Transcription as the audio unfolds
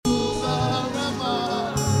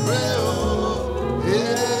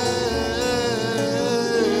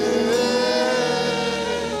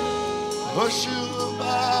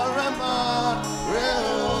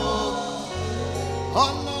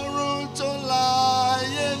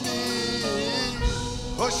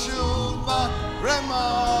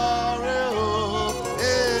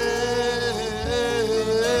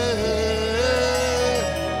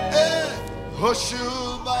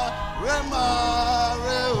Oshuba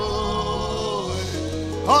remare o.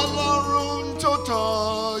 Ọlọ́run tó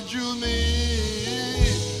tọ́jú mi.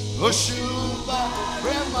 Oshuba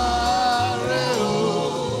remare o.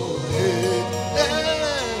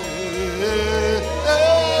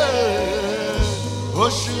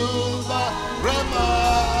 Oshuba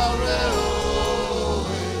remare o.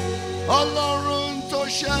 Ọlọ́run tó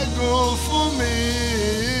ṣẹ́gun fún mi.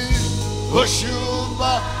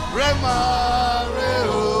 Oshuba remare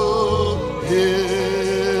o.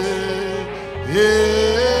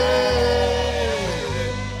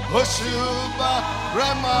 Oshuba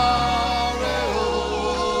remare o.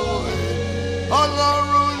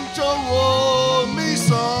 Ọlọ́run tó wò mí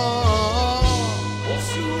sàn.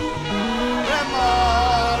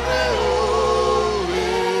 Remare o.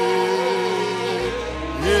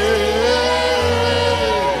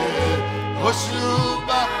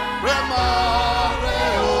 Oshuba remare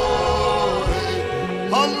o.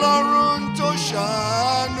 Ọlọ́run tó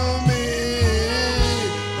ṣàánú mi.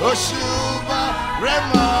 Oshuba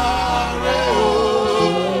remare o.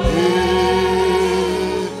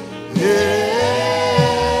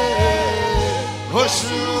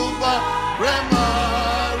 Oshuba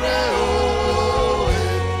remare o.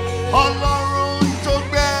 Ọlọ́run tó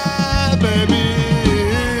gbẹ̀bẹ̀ mi.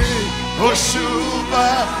 Oshuba.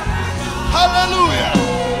 Hallelujah.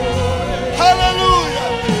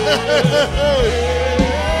 Hallelujah.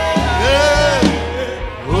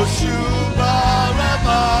 Oshuba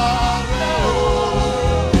remare o.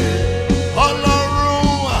 Ọlọ́run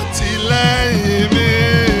àtìlẹ́yìn mi.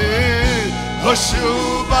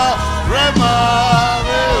 Oshuba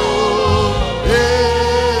remare o.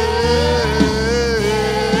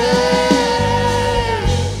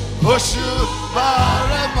 Oshuba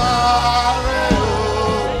remare o.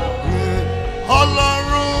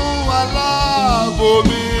 Ọlọ́run aláàbò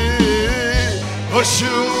mi.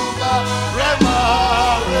 Oshuba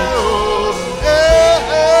remare o.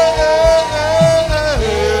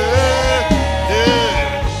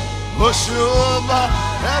 Oshuba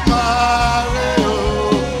remare o.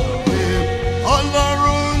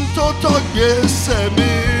 Ọlọ́run tó tọ́ gbèsè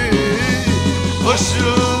mi.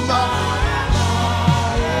 Oshuba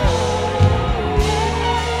remare o.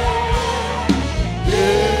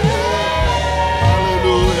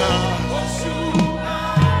 Hallelujah.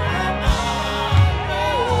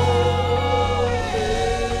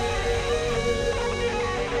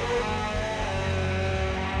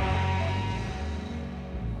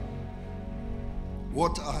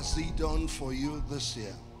 What has he done for you this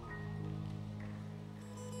year?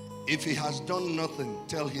 If he has done nothing,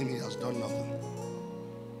 tell him he has done nothing.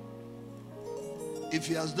 If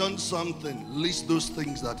he has done something, list those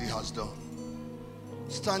things that he has done.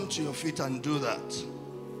 Stand to your feet and do that.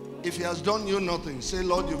 If he has done you nothing, say,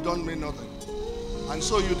 Lord, you've done me nothing. And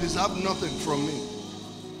so you deserve nothing from me.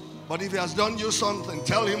 But if he has done you something,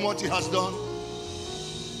 tell him what he has done.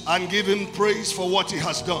 And give him praise for what he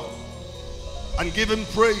has done. And give him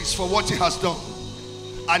praise for what he has done.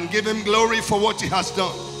 And give him glory for what he has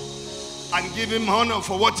done. And give him honor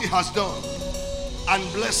for what he has done. And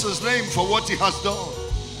bless his name for what he has done.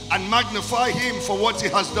 And magnify him for what he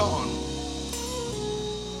has done.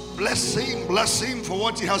 Bless him for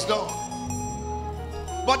what he has done.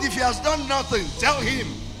 But if he has done nothing, tell him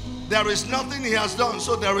there is nothing he has done,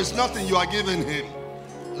 so there is nothing you are giving him.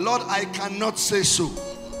 Lord, I cannot say so.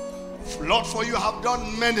 Lord, for you have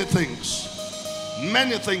done many things.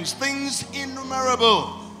 Many things, things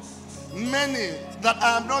innumerable. Many that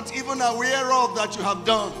I am not even aware of that you have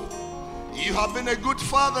done. You have been a good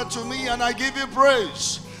father to me, and I give you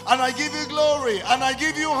praise, and I give you glory, and I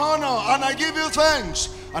give you honor, and I give you thanks,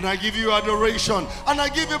 and I give you adoration, and I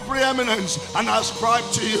give you preeminence, and I ascribe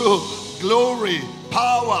to you glory,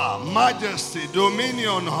 power, majesty,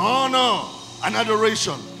 dominion, honor, and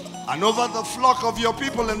adoration. And over the flock of your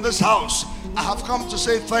people in this house, I have come to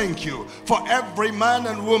say thank you for every man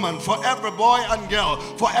and woman, for every boy and girl,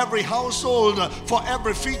 for every household, for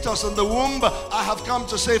every fetus in the womb. I have come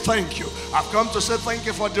to say thank you. I've come to say thank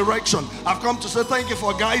you for direction. I've come to say thank you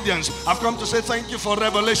for guidance. I've come to say thank you for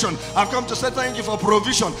revelation. I've come to say thank you for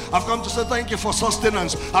provision. I've come to say thank you for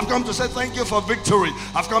sustenance. I've come to say thank you for victory.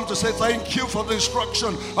 I've come to say thank you for the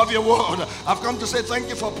instruction of your word. I've come to say thank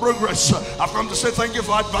you for progress. I've come to say thank you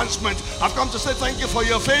for advancement. I've come to say thank you for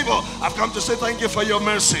your favor. I've come come to say thank you for your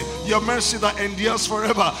mercy that endures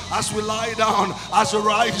forever. As we lie down, as we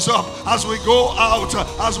rise up, as we go out,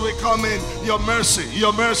 as we come in, your mercy,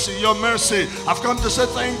 your mercy, your mercy. I've come to say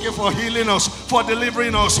thank you for healing us, for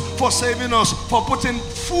delivering us, for saving us, for putting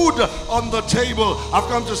food on the table. I've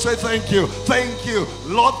come to say thank you,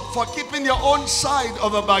 Lord, for keeping your own side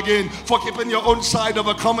of a bargain, for keeping your own side of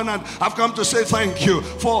a covenant. I've come to say thank you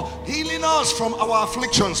for healing us from our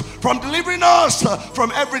afflictions, from delivering us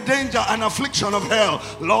from every danger and affliction of hell.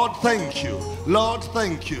 Lord, thank you. Lord,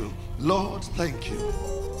 thank you. Lord, thank you.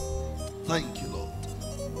 Thank you, Lord.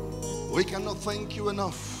 We cannot thank you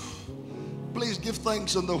enough. Please give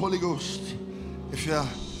thanks in the Holy Ghost. If you are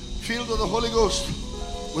filled with the Holy Ghost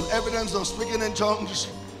with evidence of speaking in tongues,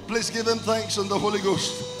 please give him thanks in the Holy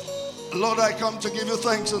Ghost. Lord, I come to give you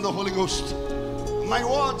thanks in the Holy Ghost. My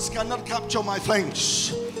words cannot capture my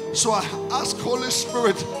thanks, so I ask Holy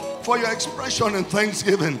Spirit for your expression in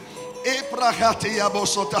thanksgiving.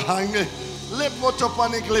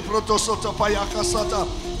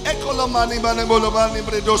 Ekolomani manemolobani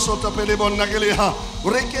bredosota pelebon nageliha.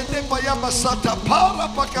 Rekete payabasata para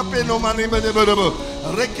pakapeno mani menebebo.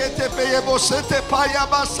 Rekete payabosete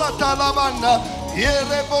payabasata lavanda.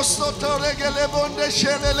 Yere bosoto regelebonde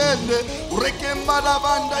shelelende. Rekemba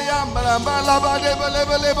lavanda yambra malabade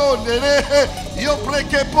belebelebonde. Yo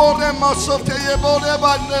preke pore masote yebore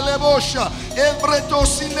bande lebosha. Ebreto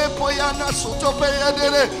sine poyana soto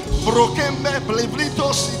peyadere. Brokembe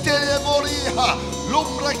blebrito site yeboriha.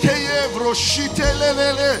 L'ombra che evro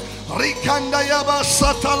shitelelele ricanda yaba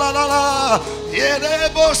satalalala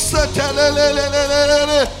yerebo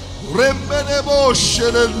satelelelelele rembelebo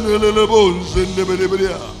shelelelele.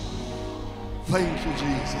 Thank you,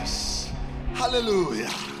 Jesus.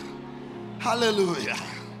 Hallelujah. Hallelujah.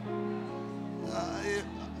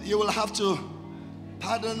 You will have to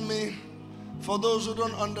pardon me for those who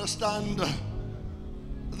don't understand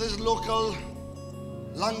this local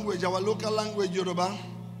language, our local language, Yoruba,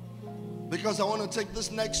 because I want to take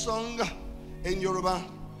this next song in Yoruba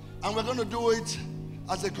and we're going to do it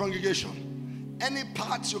as a congregation. Any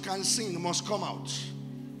parts you can sing must come out.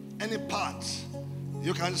 Any part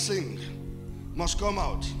you can sing must come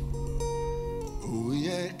out. Oh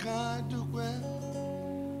yeah, kadukwe.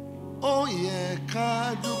 Oh yeah,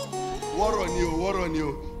 kadukwe. War on you, war on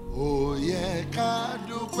you. Oh yeah,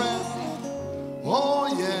 kadukwe. Oh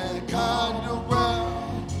yeah, kadukwe.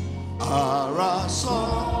 Araso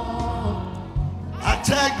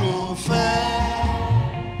atẹ́gùn fẹ́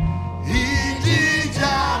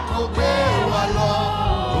ìjìjà kò gbé wa lọ.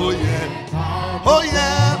 Oh yeah, oh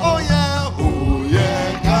yeah, oh yeah, oh yeah,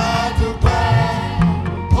 ká dúpẹ́.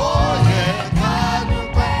 Oh yeah, ká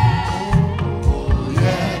dúpẹ́. Oh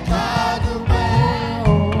yeah, ká dúpẹ́.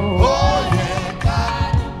 Oh yeah, ká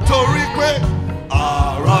dúpẹ́. Torí pé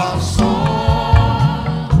araso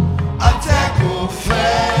atẹ́gùn fẹ́.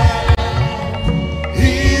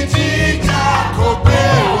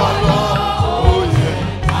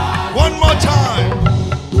 One more time.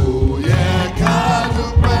 Oh yeah, God.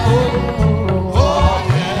 Oh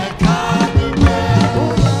yeah, God.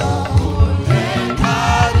 Oh yeah,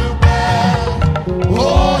 God.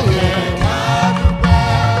 Oh yeah, God.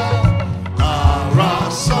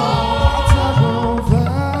 Our song,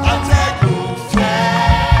 attack of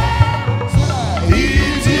faith.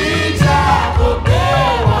 Easy to obey.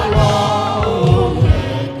 Oh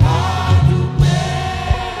yeah, God.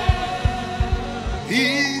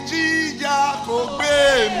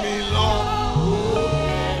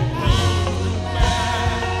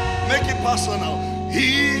 Make it personal.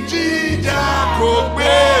 Ìjìjà kò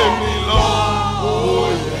gbé mi lọ. Oh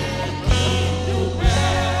yeah.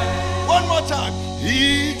 One more time.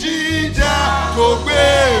 Ìjìjà kò gbé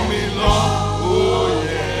mi lọ. Oh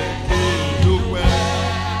yeah.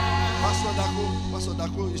 Pastor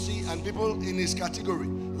Dako, you see, and people in his category,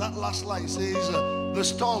 that last line says, the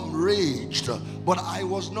storm raged, but I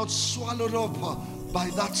was not swallowed up by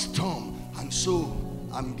that storm. And so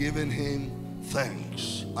I'm giving him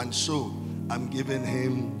thanks. And so I'm giving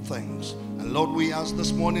him thanks. And Lord, we ask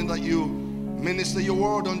this morning that you minister your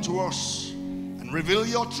word unto us and reveal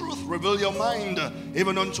your truth, reveal your mind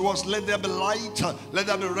even unto us. Let there be light, let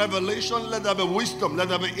there be revelation, let there be wisdom, let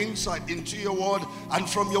there be insight into your word and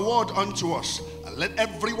from your word unto us. And let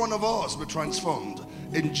every one of us be transformed.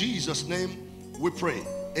 In Jesus' name we pray.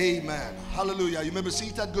 Amen. Hallelujah. You may be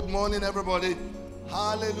seated. Good morning, everybody.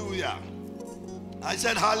 Hallelujah. I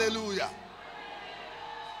said hallelujah.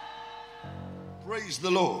 Praise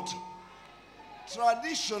the Lord.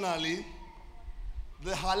 Traditionally,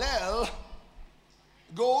 the Hallel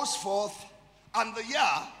goes forth and the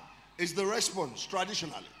Yah is the response.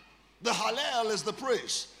 Traditionally, the Hallel is the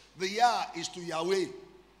praise. The Yah is to Yahweh.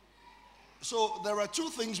 So there are two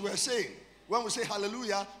things we're saying. When we say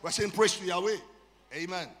hallelujah, we're saying praise to Yahweh.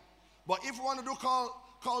 Amen. But if we want to do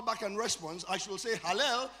call back and response, I shall say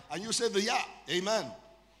hallel and you say the Yah. Amen.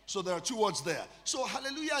 So there are two words there. So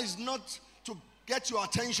hallelujah is not to get your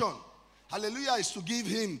attention. Hallelujah is to give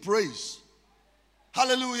him praise.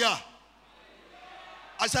 Hallelujah.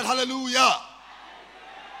 I said hallelujah.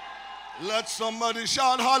 Let somebody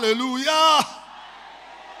shout hallelujah.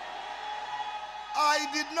 I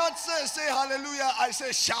did not say hallelujah. I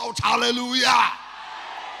say shout hallelujah.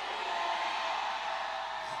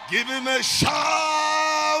 Give him a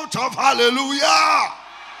shout of hallelujah.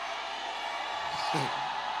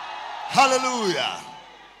 Hallelujah.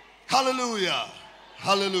 Hallelujah.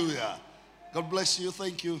 Hallelujah. God bless you.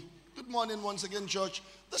 Thank you. Good morning once again, church.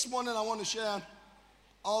 This morning I want to share,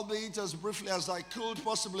 albeit as briefly as I could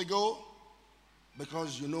possibly go,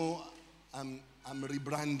 because you know I'm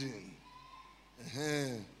rebranding.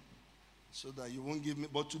 So that you won't give me.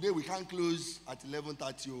 But today we can't close at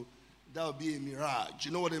 11:30. That will be a mirage.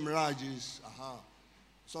 You know what a mirage is?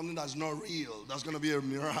 Something that's not real. That's going to be a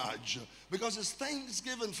mirage. Because it's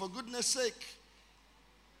Thanksgiving, for goodness sake.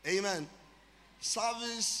 Amen.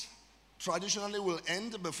 Service traditionally will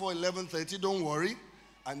end before 11:30. Don't worry.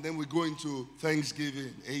 And then we go into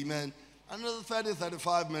Thanksgiving. Amen. Another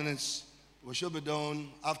 35 minutes. We should be done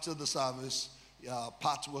after the service.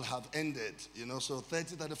 Part will have ended. So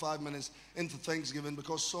 35 minutes into Thanksgiving,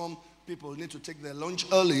 because some people need to take their lunch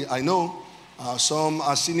early. I know. Some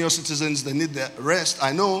are senior citizens. They need their rest.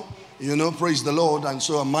 I know. Praise the Lord. And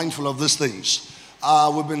so I'm mindful of these things.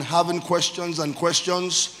 We've been having questions and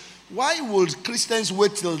questions. Why would Christians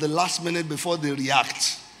wait till the last minute before they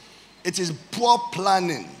react? It is poor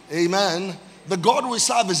planning. Amen. The God we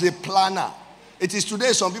serve is a planner. It is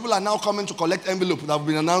today some people are now coming to collect envelope that have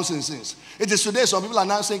been announcing since. It is today some people are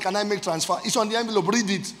now saying, can I make transfer? It's on the envelope. Read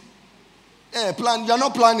it. Plan. You're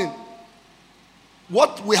not planning.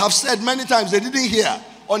 What we have said many times, they didn't hear.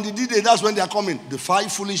 On the D-Day, that's when they are coming. The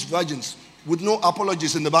 5 foolish virgins with no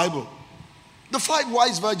apologies in the Bible. The 5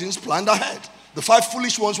 wise virgins planned ahead. The 5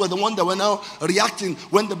 foolish ones were the ones that were now reacting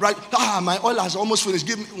when the bride, my oil has almost finished.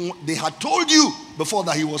 Give me. They had told you before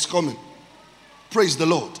that he was coming. Praise the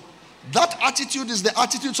Lord. That attitude is the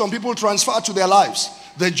attitude some people transfer to their lives.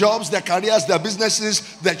 Their jobs, their careers, their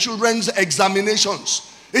businesses, their children's examinations.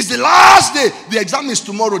 It's the last day. The exam is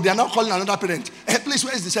tomorrow. They are now calling another parent. Hey, please,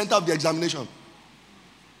 where is the center of the examination?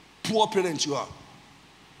 Poor parents you are.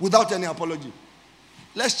 Without any apology.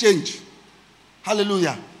 Let's change.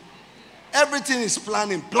 Hallelujah. Everything is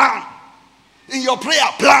planning. Plan. In your prayer,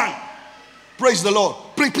 plan. Praise the Lord.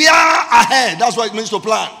 Prepare ahead. That's what it means to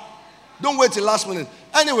plan. Don't wait till last minute.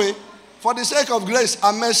 Anyway, for the sake of grace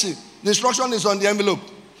and mercy, the instruction is on the envelope.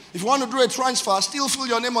 If you want to do a transfer, still fill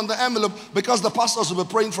your name on the envelope, because the pastors will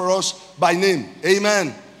be praying for us by name.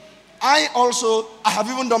 Amen. I have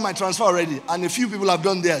even done my transfer already, and a few people have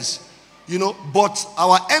done theirs. But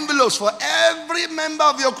our envelopes for every member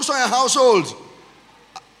of the Okusanya household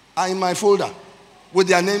are in my folder with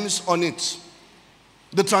their names on it.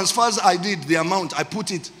 The transfers I did, the amount, I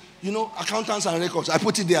put it. Accountants and records, I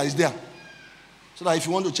put it there, it's there. So that if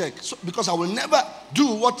you want to check. Because I will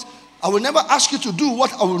never ask you to do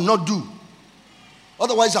what I will not do.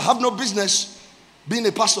 Otherwise, I have no business being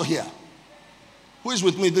a pastor here. Who is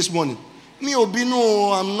with me this morning? Me,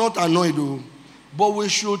 Obino, I'm not annoyed. But we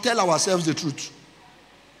should tell ourselves the truth.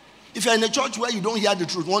 If you're in a church where you don't hear the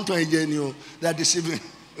truth, they're deceiving.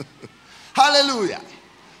 Hallelujah.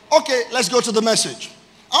 Okay, let's go to the message.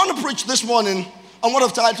 I want to preach this morning on what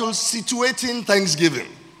I've titled Situating Thanksgiving.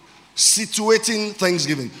 Situating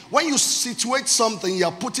Thanksgiving. When you situate something, you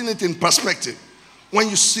are putting it in perspective. When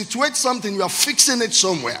you situate something, you are fixing it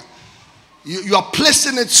somewhere. You are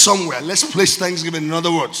placing it somewhere. Let's place Thanksgiving, in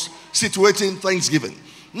other words. Situating Thanksgiving.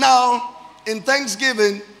 Now, in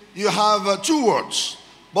Thanksgiving, you have 2 words.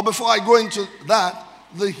 But before I go into that,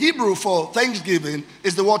 the Hebrew for Thanksgiving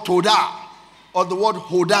is the word Todah, or the word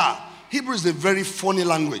Hodah. Hebrew is a very funny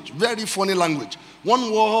language. Very funny language.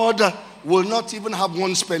 One word will not even have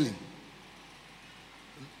one spelling.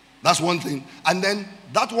 That's one thing. And then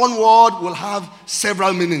that one word will have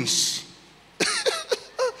several meanings.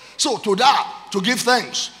 So Todah, to give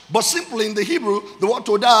thanks. But simply in the Hebrew, the word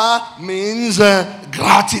Todah means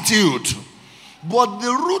gratitude. But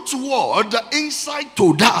the root word inside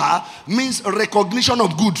Todah means recognition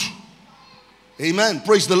of good. Amen.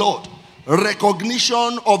 Praise the Lord.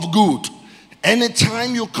 Recognition of good.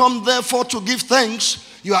 Anytime you come therefore to give thanks,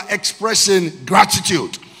 you are expressing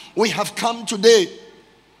gratitude. We have come today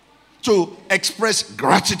to express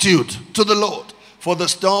gratitude to the Lord for the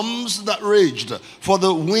storms that raged, for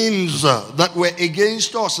the winds that were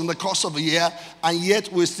against us in the course of a year, and yet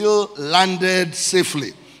we still landed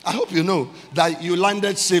safely. I hope you know that you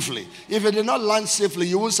landed safely. If you did not land safely,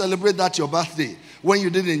 you will celebrate that your birthday. When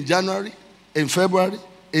you did in January, in February,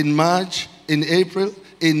 in March, in April,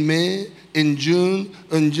 in May, in June,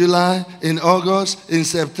 in July, in August, in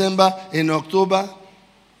September, in October,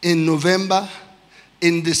 in November,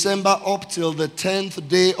 in December, up till the 10th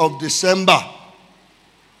day of December.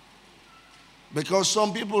 Because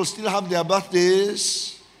some people still have their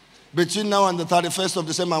birthdays between now and the 31st of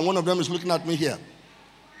December, and one of them is looking at me here.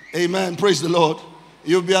 Amen. Praise the Lord.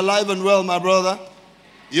 You'll be alive and well, my brother.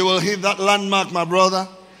 You will hit that landmark, my brother.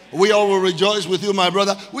 We all will rejoice with you, my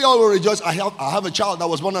brother. We all will rejoice. I have a child that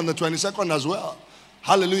was born on the 22nd as well.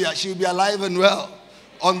 Hallelujah. She'll be alive and well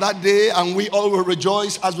on that day, and we all will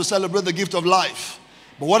rejoice as we celebrate the gift of life.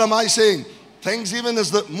 But what am I saying? Thanksgiving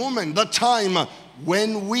is the moment, the time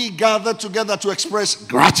when we gather together to express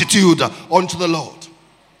gratitude unto the Lord.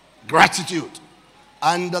 Gratitude.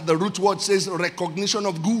 And the root word says recognition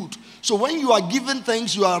of good. So when you are giving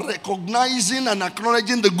thanks, you are recognizing and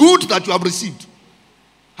acknowledging the good that you have received.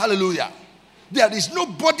 Hallelujah. There is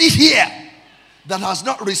nobody here that has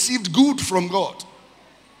not received good from God.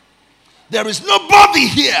 There is nobody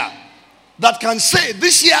here that can say,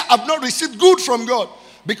 this year I've not received good from God.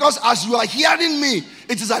 Because as you are hearing me,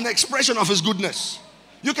 it is an expression of His goodness.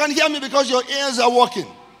 You can hear me because your ears are working.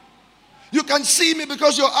 You can see me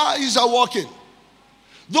because your eyes are working.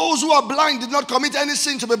 Those who are blind did not commit any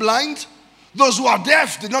sin to be blind. Those who are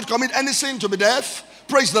deaf did not commit any sin to be deaf.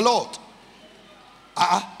 Praise the Lord.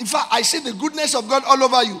 In fact, I see the goodness of God all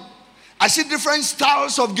over you. I see different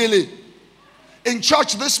styles of gele. In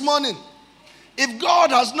church this morning, if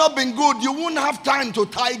God has not been good, you won't have time to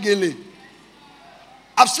tie gele.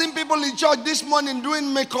 I've seen people in church this morning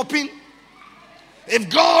doing make-upping. If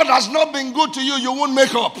God has not been good to you, you won't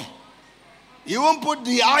make up. You won't put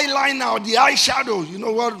the eyeliner or the eyeshadow. You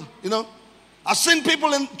know what? I've seen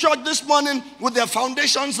people in church this morning with their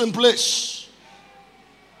foundations in place.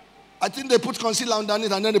 I think they put concealer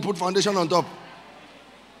underneath and then they put foundation on top.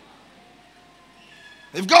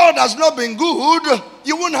 If God has not been good,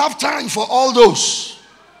 you won't have time for all those.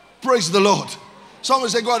 Praise the Lord. Someone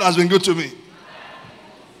say, God has been good to me.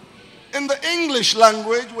 In the English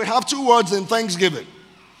language, we have two words in thanksgiving.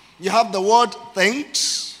 You have the word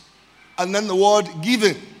thanks and then the word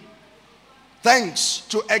giving. Thanks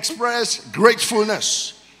to express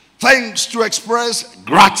gratefulness. Thanks to express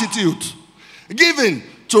gratitude. Giving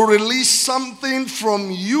to release something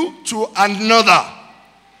from you to another.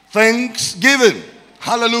 Thanksgiving.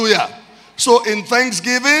 Hallelujah. So in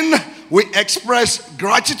thanksgiving, we express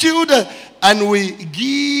gratitude and we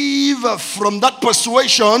give from that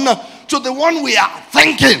persuasion to the one we are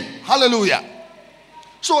thanking. Hallelujah.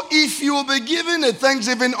 So if you will be giving a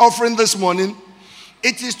thanksgiving offering this morning,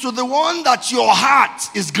 it is to the one that your heart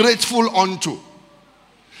is grateful unto.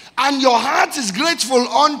 And your heart is grateful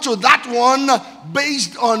unto that one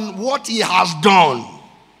based on what He has done.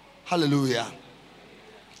 Hallelujah.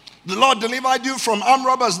 The Lord delivered you from armed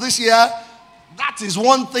robbers this year. That is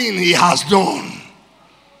one thing He has done.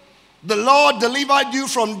 The Lord delivered you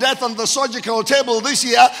from death on the surgical table this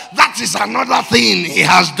year. That is another thing He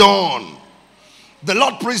has done. The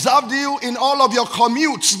Lord preserved you in all of your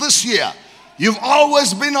commutes this year. You've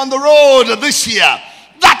always been on the road this year.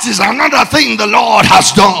 That is another thing the Lord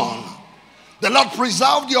has done. The Lord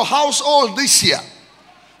preserved your household this year.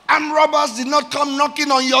 Armed robbers did not come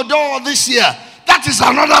knocking on your door this year. That is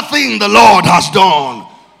another thing the Lord has done.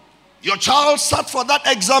 Your child sat for that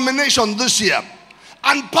examination this year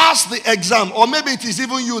and passed the exam. Or maybe it is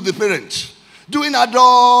even you, the parent, doing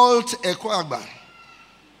adult ekwagba.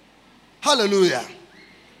 Hallelujah.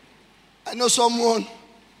 I know someone,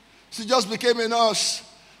 she just became a nurse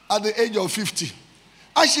at the age of 50.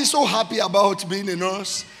 And she's so happy about being a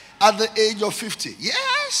nurse at the age of 50.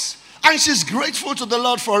 Yes. And she's grateful to the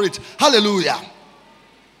Lord for it. Hallelujah.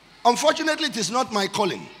 Unfortunately, it is not my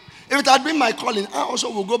calling. If it had been my calling, I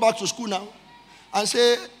also will go back to school now and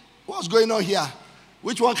say, what's going on here?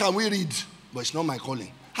 Which one can we read? But it's not my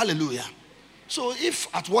calling. Hallelujah. So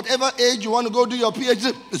if at whatever age you want to go do your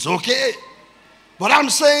PhD, it's okay. But I'm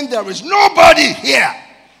saying there is nobody here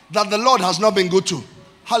that the Lord has not been good to.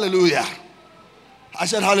 Hallelujah. I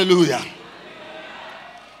said hallelujah.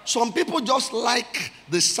 Some people just like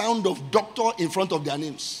the sound of doctor in front of their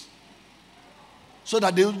names. So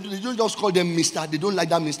that they don't just call them mister. They don't like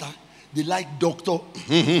that mister. They like doctor.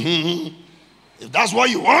 If that's what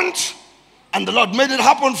you want, and the Lord made it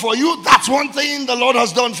happen for you, that's one thing the Lord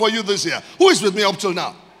has done for you this year. Who is with me up till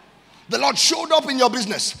now? The Lord showed up in your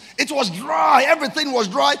business. It was dry. Everything was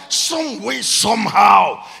dry. Some way,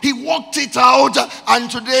 somehow. He worked it out.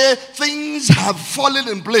 And today, things have fallen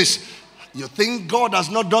in place. You think God has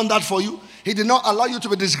not done that for you? He did not allow you to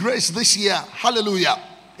be disgraced this year. Hallelujah.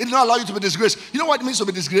 He did not allow you to be disgraced. You know what it means to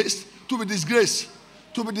be disgraced? To be disgraced.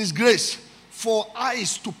 To be disgraced. For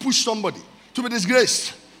eyes to push somebody. To be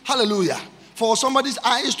disgraced. Hallelujah. For somebody's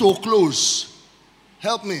eyes to close.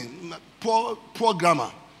 Help me. Poor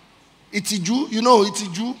grammar. Itiju, you know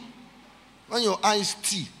itiju? When your eyes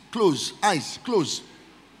close, eyes close.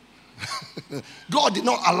 God did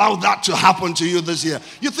not allow that to happen to you this year.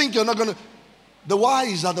 You think you're not going to... The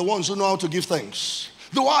wise are the ones who know how to give thanks.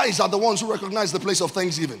 The wise are the ones who recognize the place of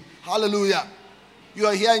thanksgiving. Hallelujah. You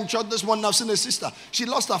are here in church this morning. I've seen a sister. She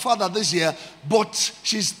lost her father this year, but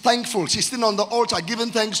she's thankful. She's still on the altar giving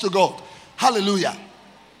thanks to God. Hallelujah.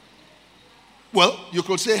 Well, you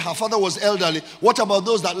could say her father was elderly. What about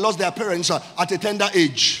those that lost their parents at a tender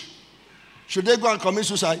age? Should they go and commit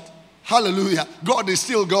suicide? Hallelujah. God is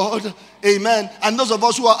still God. Amen. And those of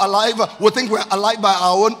us who are alive, we think we're alive by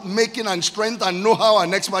our own making and strength and know-how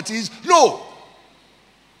and expertise. No.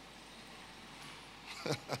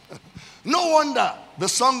 No wonder the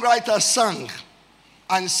songwriter sang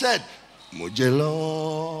and said,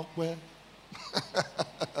 Mojelo.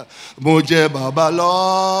 Moje baba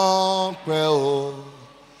lọ́pẹ́ o,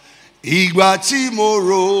 ìgbà tí mo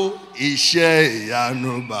ro iṣẹ́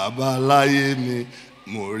ìyanu baba láyé mi,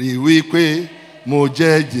 mo rí wípé mo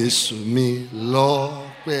jẹ́ Jésù mi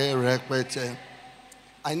lọ́pẹ́ rẹpẹtẹ.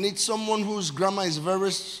 I need someone whose grammar is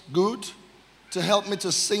very good to help me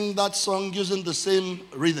to sing that song using the same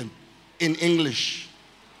rhythm in English.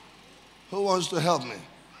 Who wants to help me?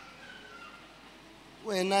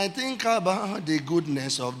 When I think about the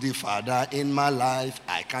goodness of the Father in my life,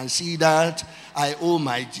 I can see that I owe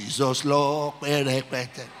my Jesus Lord.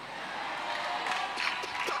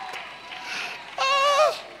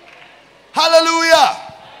 Hallelujah.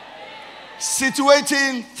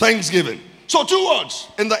 Situating thanksgiving. So 2 words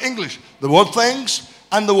in the English. The word thanks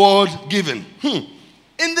and the word giving.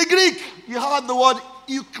 In the Greek, you have the word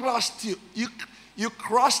eucharistio.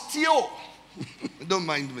 Eucharistio. Don't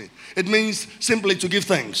mind me. It means simply to give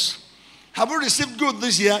thanks. Have we received good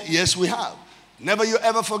this year? Yes, we have. Never you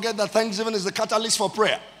ever forget that thanksgiving is the catalyst for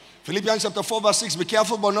prayer. Philippians chapter 4 verse 6, be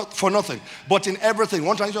careful for nothing, but in everything.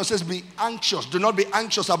 One translation says, be anxious. Do not be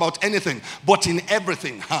anxious about anything, but in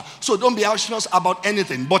everything. So don't be anxious about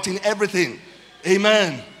anything, but in everything.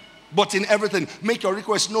 Amen. But in everything. Make your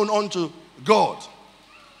request known unto God.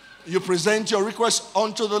 You present your request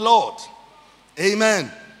unto the Lord.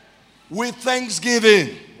 Amen. With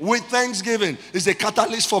thanksgiving is a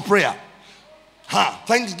catalyst for prayer.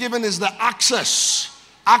 Thanksgiving is the access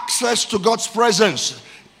to God's presence.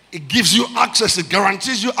 It gives you access. It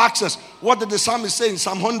guarantees you access. What did the psalmist say in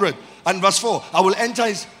Psalm 100 and verse 4? I will enter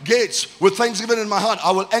his gates with thanksgiving in my heart.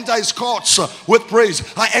 I will enter his courts with praise.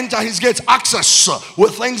 I enter his gates. Access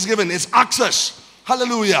with thanksgiving is access.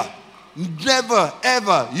 Hallelujah. Never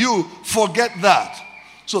ever you forget that.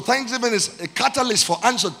 So thanksgiving is a catalyst for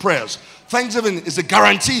answered prayers. Thanksgiving is a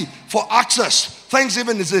guarantee for access.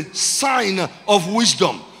 Thanksgiving is a sign of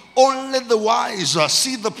wisdom. Only the wise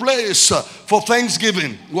see the place for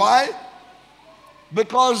thanksgiving. Why?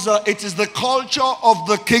 Because it is the culture of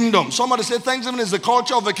the kingdom. Somebody say thanksgiving is the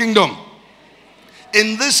culture of the kingdom.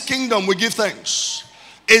 In this kingdom we give thanks.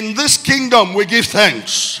 In this kingdom we give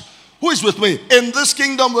thanks. Who is with me? In this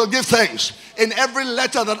kingdom we'll give thanks. In every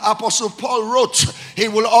letter that Apostle Paul wrote, he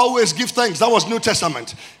will always give thanks. That was New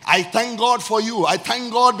Testament. I thank God for you. I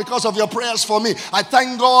thank God because of your prayers for me. I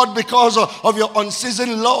thank God because of your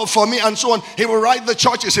unceasing love for me, and so on. He will write the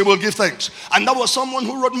churches. He will give thanks. And that was someone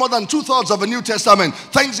who wrote more than 2/3 of the New Testament.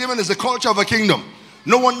 Thanksgiving is the culture of a kingdom.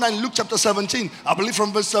 No wonder in Luke chapter 17, I believe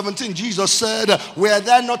from verse 17, Jesus said, were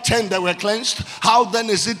there not 10 that were cleansed? How then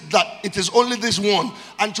is it that it is only this one?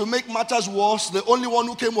 And to make matters worse, the only one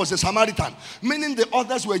who came was a Samaritan. Meaning the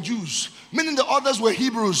others were Jews. Meaning the others were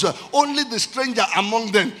Hebrews. Only the stranger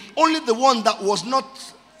among them. Only the one that was not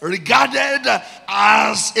regarded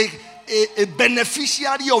as a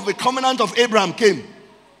beneficiary of the covenant of Abraham came.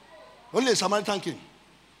 Only a Samaritan came.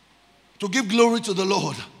 To give glory to the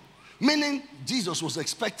Lord. Meaning Jesus was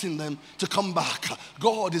expecting them to come back.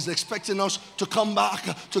 God is expecting us to come back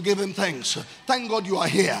to give him thanks. Thank God you are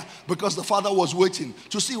here, because the Father was waiting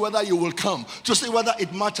to see whether you will come, to see whether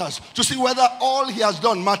it matters, to see whether all he has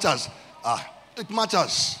done matters. It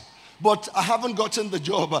matters. But I haven't gotten the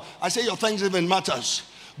job. I say your thanksgiving matters.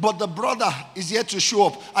 But the brother is yet to show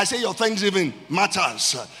up. I say your thanksgiving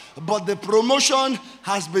matters. But the promotion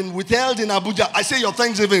has been withheld in Abuja. I say your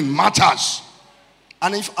thanksgiving matters.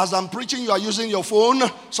 And if as I'm preaching you are using your phone,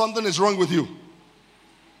 something is wrong with you.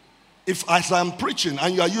 If as I'm preaching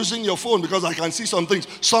and you are using your phone, because I can see some things,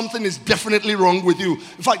 something is definitely wrong with you.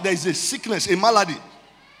 In fact, there is a sickness, a malady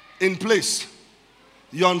in place.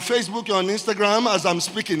 You're on Facebook, you're on Instagram as I'm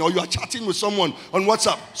speaking, or you are chatting with someone on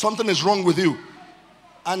WhatsApp. Something is wrong with you.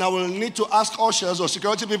 And I will need to ask ushers or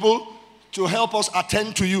security people to help us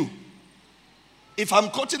attend to you. If I'm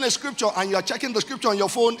quoting a scripture and you are checking the scripture on your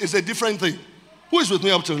phone, it's a different thing. Who is with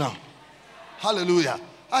me up till now? Hallelujah.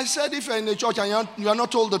 I said if you're in a church and you are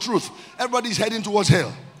not told the truth, everybody's heading towards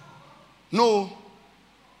hell. No.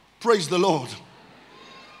 Praise the Lord.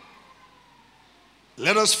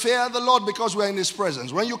 Let us fear the Lord because we are in His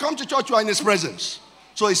presence. When you come to church, you are in His presence.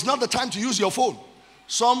 So it's not the time to use your phone.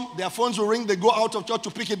 Some, their phones will ring, they go out of church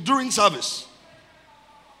to pick it during service.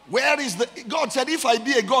 Where is the... God said, if I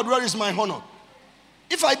be a God, where is my honor?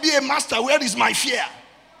 If I be a master, where is my fear?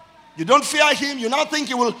 You don't fear Him. You now think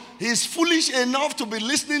He is foolish enough to be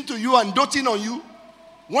listening to you and doting on you.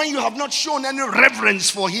 When you have not shown any reverence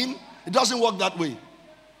for Him, it doesn't work that way.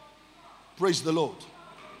 Praise the Lord.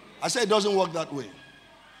 I say it doesn't work that way.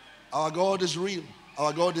 Our God is real.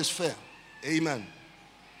 Our God is fair. Amen.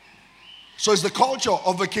 So it's the culture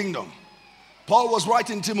of the kingdom. Paul was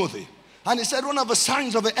writing Timothy, and he said one of the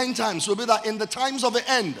signs of the end times will be that in the times of the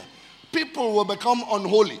end, people will become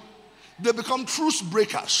unholy. They become truce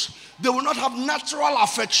breakers. They will not have natural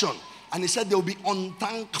affection. And he said they will be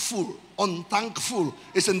unthankful. Unthankful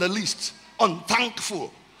is in the list.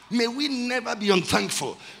 Unthankful. May we never be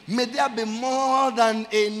unthankful. May there be more than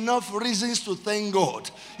enough reasons to thank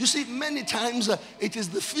God. You see, many times it is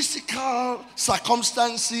the physical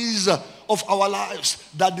circumstances of our lives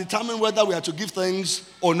that determine whether we are to give thanks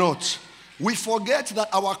or not. We forget that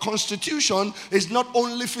our constitution is not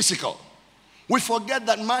only physical. We forget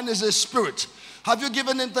that man is a spirit. Have you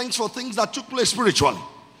given Him thanks for things that took place spiritually?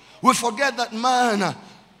 We forget that man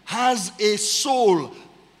has a soul.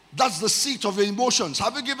 That's the seat of your emotions.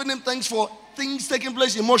 Have you given Him thanks for things taking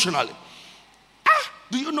place emotionally?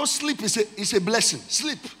 Do you know sleep is a blessing?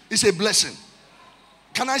 Sleep is a blessing.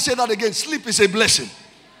 Can I say that again? Sleep is a blessing.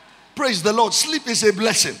 Praise the Lord. Sleep is a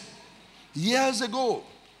blessing. Years ago,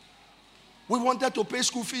 we wanted to pay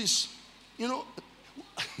school fees. You know,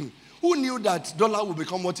 who knew that dollar will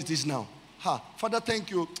become what it is now? Father, thank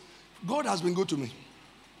you. God has been good to me.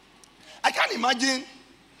 I can't imagine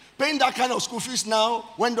paying that kind of school fees now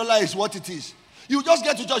when dollar is what it is. You just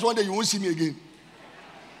get to church one day, you won't see me again.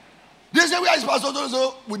 They say, where is Pastor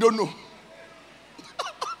Tolu? We don't know.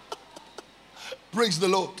 Praise the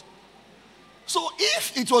Lord. So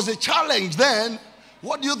if it was a challenge then,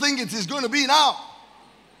 what do you think it is going to be now?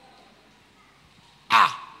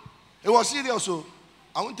 It was serious. So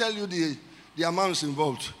I won't tell you the amounts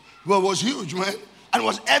involved. But it was huge, man. And it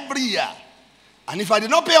was every year. And if I did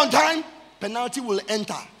not pay on time, penalty will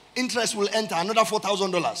enter. Interest will enter, another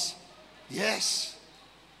 $4,000. Yes.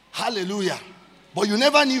 Hallelujah. But you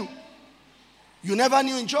never knew. You never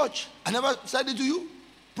knew in church. I never said it to you.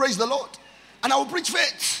 Praise the Lord. And I will preach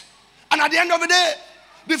faith. And at the end of the day,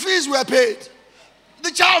 the fees were paid.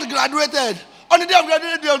 The child graduated. On the day of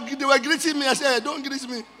graduation, they were greeting me. I said, don't greet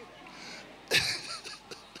me.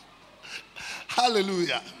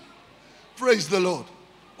 Hallelujah. Praise the Lord.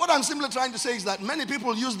 What I'm simply trying to say is that many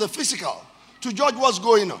people use the physical to judge what's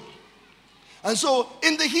going on. And so,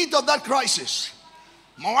 in the heat of that crisis,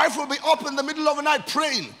 my wife will be up in the middle of the night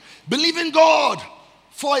praying, believing God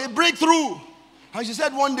for a breakthrough. And she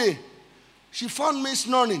said one day, she found me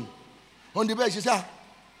snoring on the bed. She said,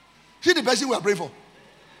 see the person we are praying for.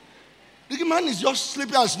 The man is just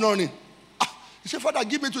sleeping and snoring. He said, Father,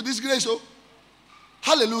 give me to this grace. Oh,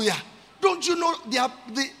 hallelujah. Don't you know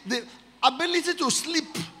the ability to sleep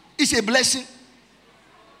is a blessing?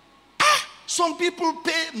 Some people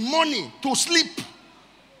pay money to sleep.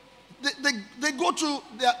 They go to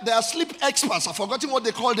their sleep experts. I've forgotten what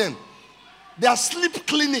they call them. They are sleep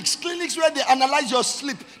clinics. Clinics where they analyze your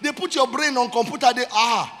sleep. They put your brain on computer.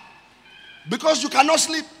 Because you cannot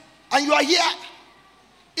sleep. And you are here.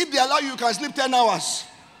 If they allow you, you can sleep 10 hours.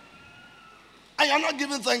 And you are not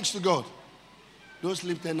giving thanks to God. Don't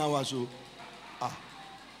sleep 10 hours.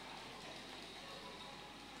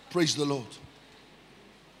 Praise the Lord.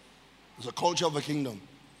 It's a culture of the kingdom.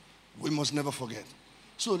 We must never forget.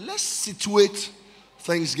 So let's situate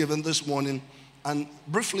Thanksgiving this morning. And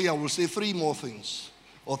briefly, I will say 3 more things.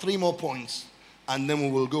 Or 3 more points. And then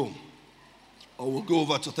we will go. Or we'll go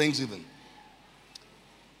over to Thanksgiving.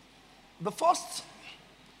 The first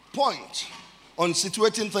point on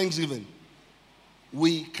situating Thanksgiving,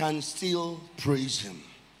 we can still praise Him.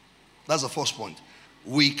 That's the first point.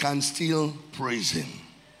 We can still praise Him.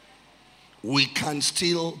 we can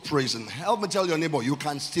still praise him. Help me tell your neighbor, you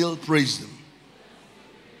can still praise him.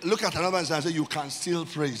 Look at another and say, you can still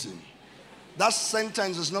praise him. That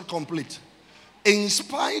sentence is not complete. In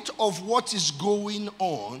spite of what is going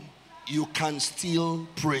on, you can still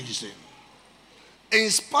praise him. In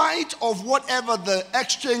spite of whatever the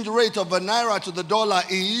exchange rate of a naira to the dollar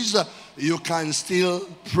is, you can still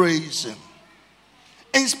praise him.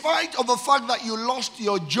 In spite of the fact that you lost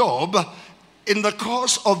your job in the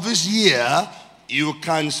course of this year, you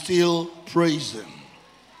can still praise him.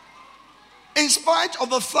 In spite of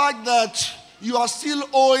the fact that you are still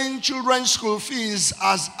owing children's school fees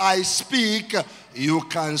as I speak, you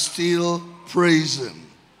can still praise him.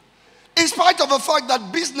 In spite of the fact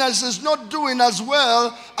that business is not doing as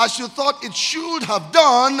well as you thought it should have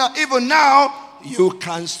done, even now, you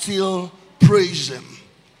can still praise him.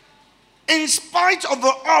 In spite of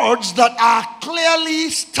the odds that are clearly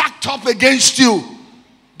stacked up against you,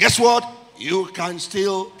 guess what? You can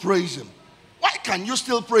still praise him. Why can you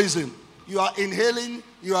still praise him? You are inhaling,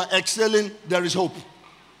 you are exhaling, there is hope.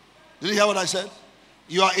 Did you hear what I said?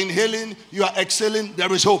 You are inhaling, you are exhaling,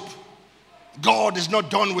 there is hope. God is not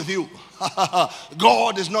done with you.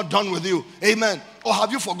 God is not done with you. Amen. Or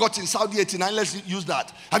have you forgotten Saudi 89? Let's use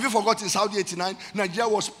that. Have you forgotten Saudi 89? Nigeria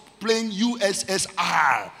was playing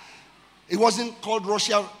USSR. It wasn't called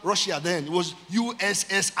Russia then. It was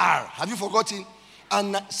USSR. Have you forgotten?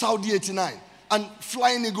 And Saudi 89. And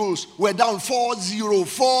Flying Eagles were down 4-0,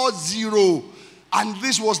 4-0. And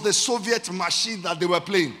this was the Soviet machine that they were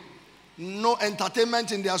playing. No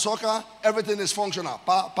entertainment in their soccer. Everything is functional.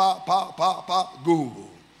 Go.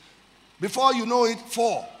 Before you know it,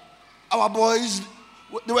 4. Our boys,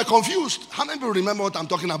 they were confused. How many people remember what I'm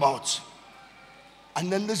talking about?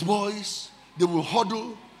 And then these boys, they will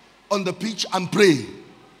huddle on the pitch and pray.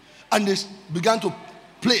 And they began to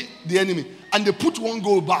play the enemy. And they put one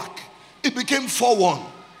goal back. It became 4-1.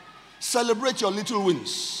 Celebrate your little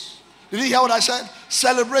wins. Did you hear what I said?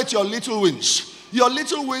 Celebrate your little wins. Your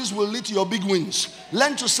little wins will lead to your big wins.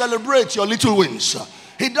 Learn to celebrate your little wins.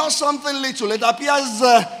 He does something little. It appears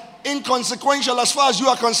inconsequential as far as you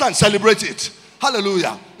are concerned. Celebrate it.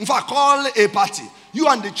 Hallelujah. In fact, call a party. You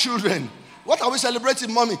and the children. What are we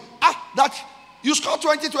celebrating, mommy? That you scored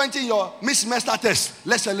 2020 in your mid-semester test.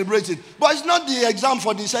 Let's celebrate it. But it's not the exam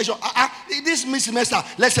for the session. This mid-semester,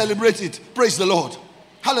 let's celebrate it. Praise the Lord.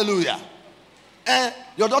 Hallelujah.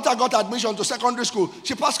 Your daughter got admission to secondary school.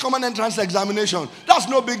 She passed common entrance examination. That's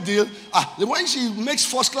no big deal. When she makes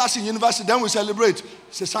first class in university, then we celebrate.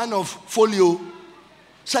 It's a sign of folio.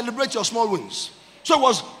 Celebrate your small wins. So it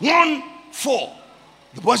was 1-4.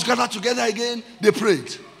 The boys gathered together again. They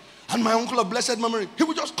prayed. And my uncle of blessed memory, he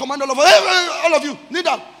would just command all of us, hey, all of you, kneel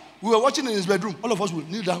down. We were watching in his bedroom. All of us will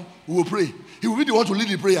kneel down. We will pray. He will be the one to lead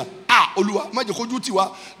the prayer. Oluwa,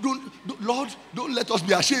 Lord, don't let us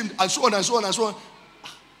be ashamed, and so on and so on and so on.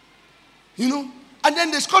 You know? And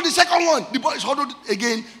then they scored the second one. The boys huddled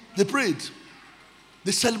again. They prayed.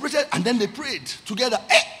 They celebrated, and then they prayed together.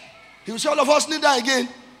 He will say, all of us kneel down again.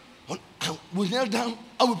 And we knelt down,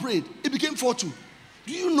 and we prayed. It became 4-2.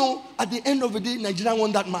 Do you know, at the end of the day, Nigeria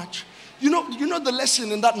won that match? You know the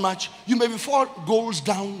lesson in that match? You may be 4 goals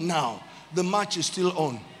down now. The match is still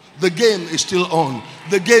on. The game is still on.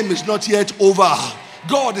 The game is not yet over.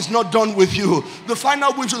 God is not done with you. The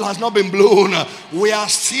final whistle has not been blown. We are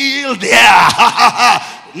still there.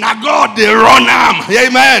 Now God, they run arm.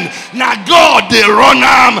 Amen. Now God, they run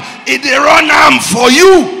arm. It they run arm for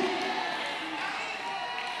you.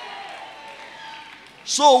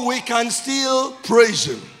 So we can still praise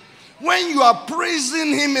him. When you are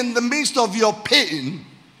praising him in the midst of your pain,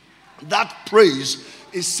 that praise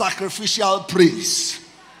is sacrificial praise.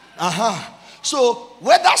 So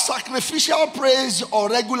whether sacrificial praise or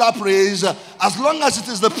regular praise, as long as it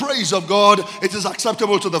is the praise of God, it is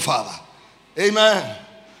acceptable to the Father. Amen.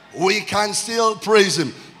 We can still praise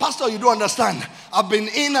him. Pastor, you don't understand. I've been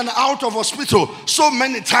in and out of hospital so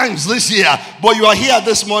many times this year, but you are here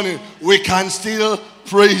this morning. We can still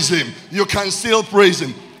praise him. You can still praise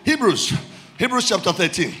him. Hebrews chapter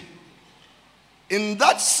 13. In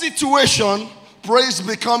that situation, praise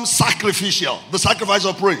becomes sacrificial. The sacrifice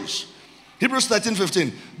of praise. Hebrews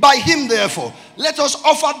 13:15. By him, therefore, let us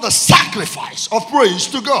offer the sacrifice of praise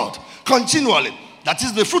to God continually. That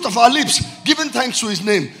is the fruit of our lips, giving thanks to his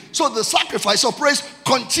name. So the sacrifice of praise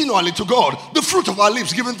continually to God. The fruit of our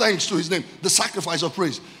lips, giving thanks to his name. The sacrifice of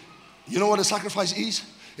praise. You know what a sacrifice is?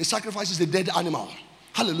 A sacrifice is a dead animal.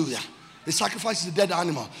 Hallelujah. A sacrifice is a dead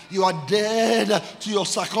animal. You are dead to your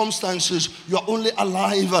circumstances. You are only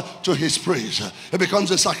alive to his praise. It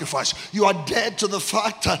becomes a sacrifice. You are dead to the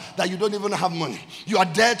fact that you don't even have money. You are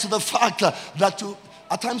dead to the fact that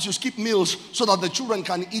At times you skip meals so that the children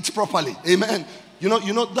can eat properly. Amen. You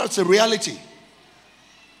know, that's a reality.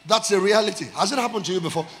 That's a reality. Has it happened to you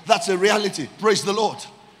before? That's a reality. Praise the Lord.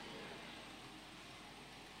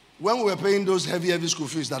 When we were paying those heavy school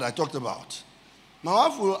fees that I talked about, my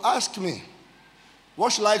wife will ask me,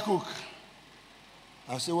 what should I cook?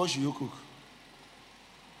 I say, what should you cook?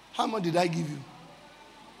 How much did I give you?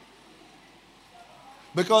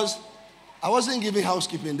 Because I wasn't giving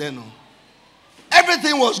housekeeping then. No.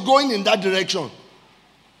 Everything was going in that direction.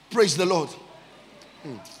 Praise the Lord.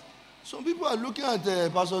 Some people are looking at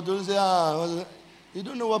Pastor Tolu and say, you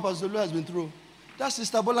don't know what Pastor Tolu has been through. That's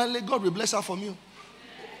Sister Bolanle. God will bless her from you.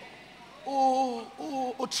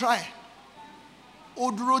 Try.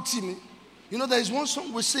 Rotimi. You know, there is one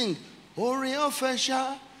song we sing. Orin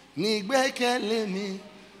ofesha ni gbekele mi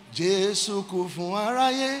Jesu kú fún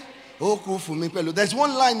aráyé ó kú fún mi pẹ̀lú. There's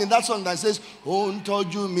one line in that song that says ó ń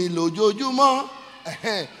tọ́jú mi lójoojúmọ́.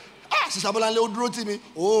 Sister Bolanle ó dúró tì mí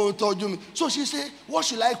ó tọ́jú mi. So she say, what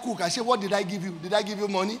should I cook? I say, what did I give you? Did I give you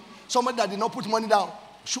money? Somebody that did not put money down.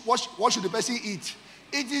 What should the person eat?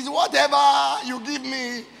 It is whatever you give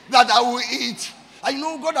me that I will eat. I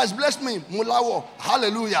know God has blessed me. Mulawo.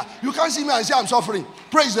 Hallelujah. You can't see me and say I'm suffering.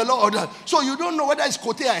 Praise the Lord. So you don't know whether it's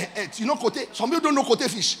kote I ate. You know kote? Some people don't know kote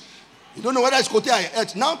fish. You don't know whether it's kote I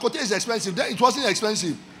ate. Now kote is expensive. Then it wasn't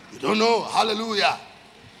expensive. You don't know. Hallelujah.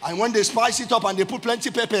 And when they spice it up and they put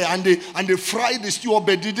plenty pepper and they fry the stew up,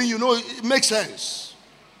 didn't you know it makes sense?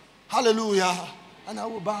 Hallelujah. And I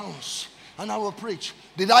will bounce and I will preach.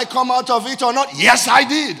 Did I come out of it or not? Yes, I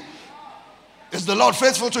did. Is the Lord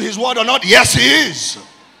faithful to his word or not? Yes, he is.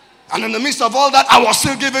 And in the midst of all that, I was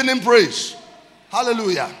still giving him praise.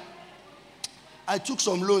 Hallelujah. I took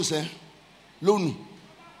some loans. I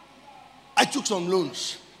took some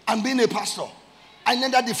loans. I'm being a pastor. I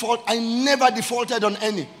never defaulted on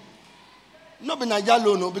any. Not be Naija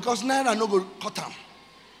loan, because Naira no go cut them.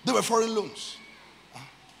 They were foreign loans.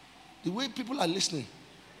 The way people are listening.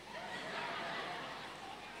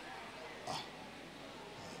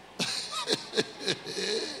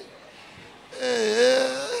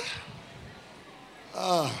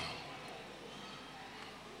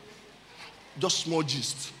 Just small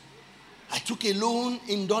gist. I took a loan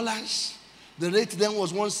in dollars. The rate then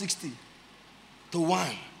was 160 to 1.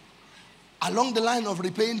 Along the line of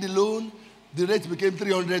repaying the loan, the rate became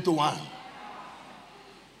 300 to 1.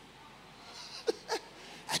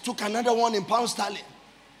 I took another one in pound sterling.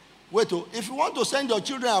 Wait, if you want to send your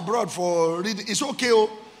children abroad for reading, it's okay,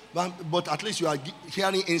 but at least you are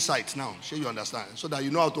hearing insights now. Sure, you understand, so that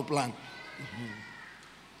you know how to plan.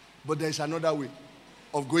 But there's another way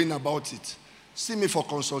of going about it. See me for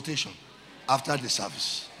consultation after the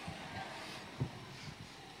service.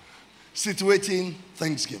 Situating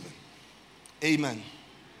Thanksgiving. Amen.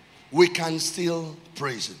 We can still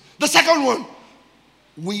praise him. The second one,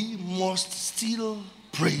 we must still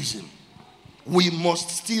praise him. We must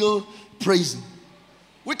still praise him.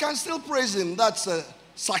 We can still praise him. That's a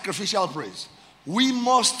sacrificial praise. We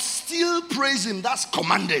must still praise him. That's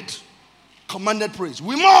commanded. Commanded praise.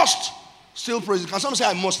 We must still praise him. Can someone say,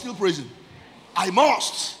 I must still praise him? I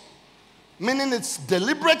must. Meaning it's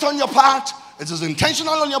deliberate on your part. It is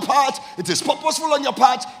intentional on your part. It is purposeful on your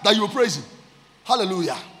part that you praise him.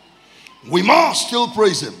 Hallelujah. We must still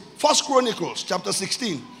praise him. 1 Chronicles chapter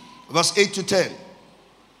 16, verse 8 to 10.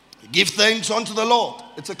 Give thanks unto the Lord.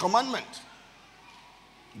 It's a commandment.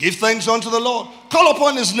 Give thanks unto the Lord. Call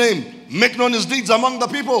upon his name. Make known his deeds among the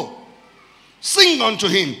people. Sing unto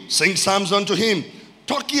him. Sing psalms unto him.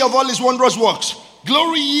 Talk ye of all his wondrous works.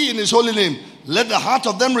 Glory ye in his holy name. Let the heart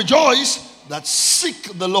of them rejoice that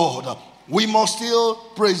seek the Lord. We must still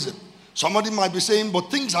praise him. Somebody might be saying,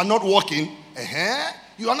 but things are not working.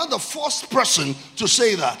 You are not the first person to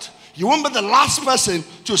say that. You won't be the last person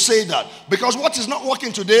to say that. Because what is not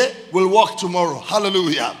working today will work tomorrow.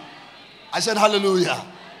 Hallelujah. I said hallelujah.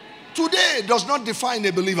 Today does not define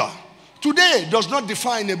a believer. Today does not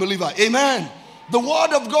define a believer. Amen. The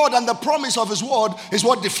word of God and the promise of his word is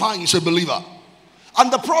what defines a believer.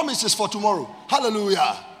 And the promise is for tomorrow.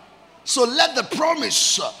 Hallelujah. So let the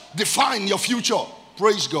promise define your future.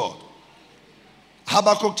 Praise God.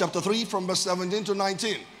 Habakkuk chapter 3 from verse 17 to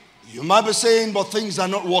 19. You might be saying, but things are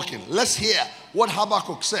not working. Let's hear what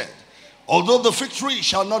Habakkuk said. Although the fig tree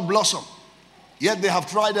shall not blossom, yet they have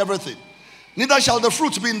tried everything. Neither shall the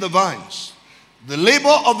fruit be in the vines. The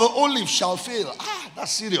labor of the olive shall fail.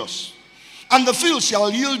 That's serious. And the field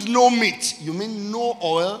shall yield no meat. You mean no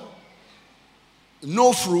oil,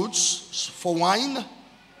 no fruits for wine,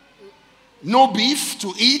 no beef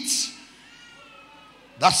to eat.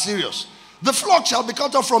 That's serious. The flock shall be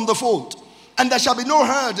cut off from the fold, and there shall be no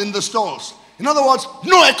herd in the stalls. In other words,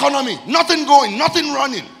 no economy, nothing going, nothing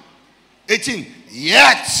running. 18,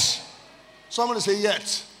 yet. Somebody say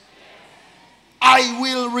yet. I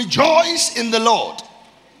will rejoice in the Lord.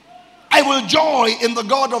 I will joy in the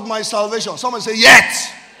God of my salvation. Someone say yet.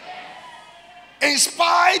 In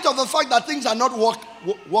spite of the fact that things are not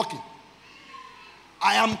working,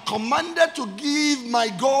 I am commanded to give my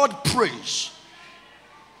God praise.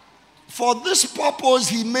 For this purpose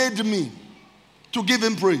he made me, to give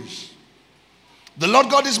him praise. The Lord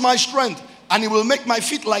God is my strength, and he will make my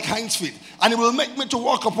feet like hinds' feet, and he will make me to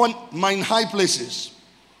walk upon mine high places.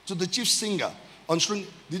 To the chief singer on string.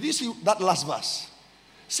 Did you see that last verse?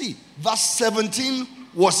 See, verse 17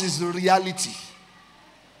 was his reality.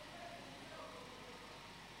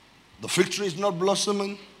 The fig tree is not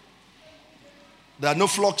blossoming. There are no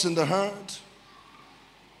flocks in the herd.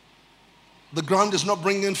 The ground is not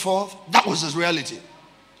bringing forth. That was his reality.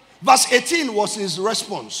 Verse 18 was his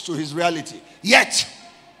response to his reality. Yet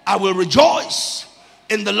I will rejoice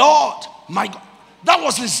in the Lord my God. That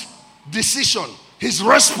was his decision, his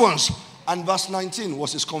response. And verse 19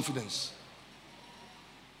 was his confidence.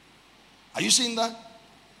 Are you seeing that?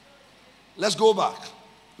 Let's go back.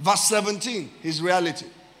 Verse 17, his reality.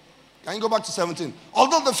 Can you go back to 17?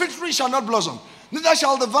 Although the fig tree shall not blossom, neither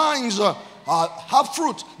shall the vines have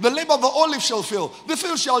fruit. The labor of the olive shall fail. The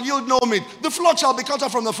field shall yield no meat. The flock shall be cut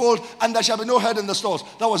off from the fold, and there shall be no herd in the stalls.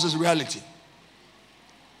 That was his reality.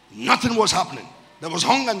 Nothing was happening. There was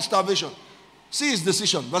hunger and starvation. See his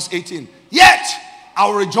decision, verse 18. Yet I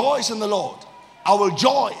will rejoice in the Lord. I will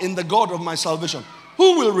joy in the God of my salvation.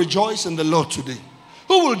 Who will rejoice in the Lord today?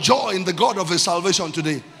 Who will joy in the God of his salvation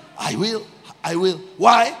today? I will. I will.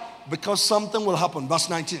 Why? Because something will happen. Verse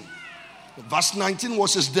 19. Verse 19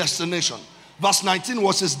 was his destination. Verse 19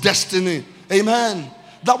 was his destiny. Amen.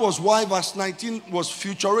 That was why verse 19 was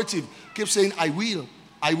futurative. Keep saying, I will.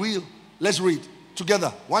 I will. Let's read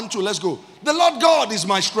together. 1, 2, let's go. The Lord God is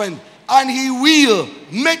my strength, and he will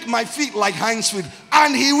make my feet like hinds' feet,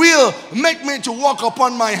 and he will make me to walk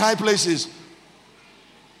upon my high places.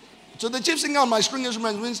 So the chief singer on my string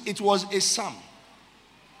instrument means it was a psalm.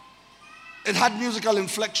 It had musical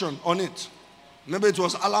inflection on it. Maybe it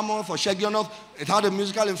was Alamoth or Shegionoth. It had a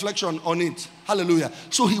musical inflection on it. Hallelujah.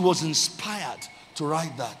 So he was inspired to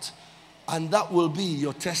write that. And that will be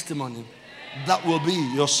your testimony. That will be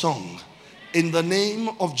your song. In the name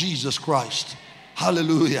of Jesus Christ.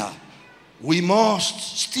 Hallelujah. We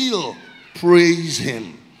must still praise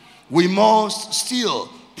him. We must still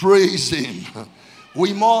praise him.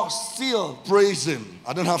 We must still praise him.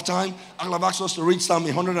 I don't have time. I'll have asked us to read Psalm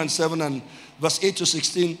 107 and verse 8 to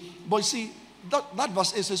 16. But you see, that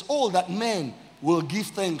verse 8 says, all that men will give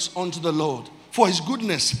thanks unto the Lord for his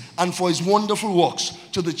goodness and for his wonderful works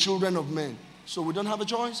to the children of men. So we don't have a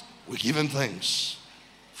choice. We give him thanks.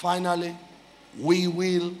 Finally, we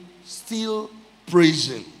will still praise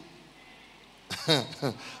him.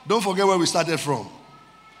 Don't forget where we started from.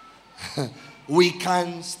 We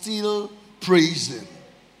can still praise him.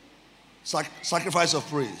 Sacrifice of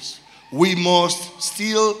praise. We must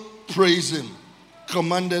still praise him.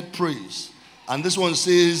 Commanded praise. And this one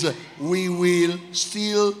says, we will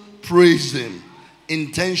still praise him.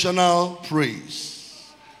 Intentional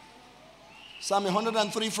praise. Psalm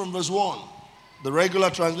 103 from verse 1. The regular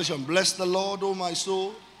translation. Bless the Lord, O my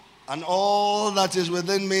soul, and all that is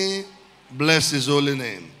within me, bless his holy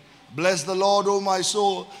name. Bless the Lord, O my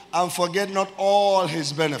soul, and forget not all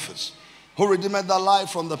his benefits. Who redeemed thy life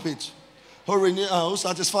from the pit. Who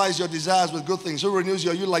satisfies your desires with good things. Who renews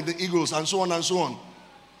your youth like the eagles, and so on and so on.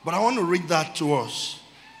 But I want to read that to us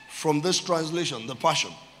from this translation, the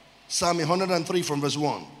Passion. Psalm 103 from verse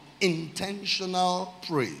 1. Intentional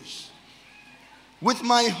praise. With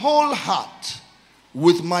my whole heart,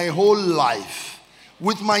 with my whole life,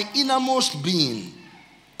 with my innermost being,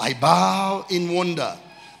 I bow in wonder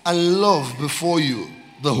and love before you,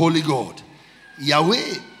 the Holy God.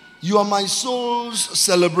 Yahweh, you are my soul's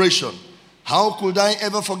celebration. How could I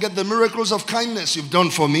ever forget the miracles of kindness you've done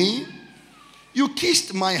for me? You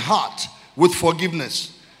kissed my heart with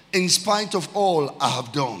forgiveness in spite of all I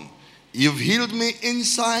have done. You've healed me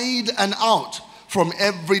inside and out from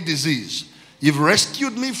every disease. You've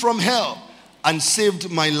rescued me from hell and saved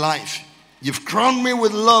my life. You've crowned me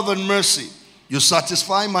with love and mercy. You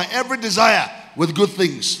satisfy my every desire with good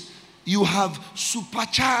things. You have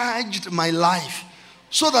supercharged my life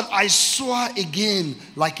so that I soar again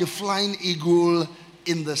like a flying eagle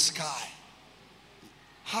in the sky.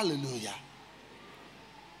 Hallelujah.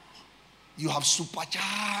 You have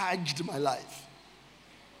supercharged my life.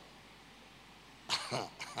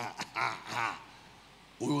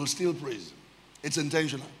 We will still praise him. It's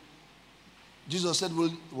intentional. Jesus said,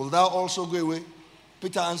 will thou also go away?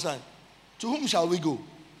 Peter answered, to whom shall we go?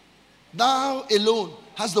 Thou alone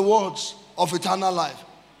hast the words of eternal life.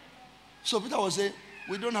 So Peter was saying,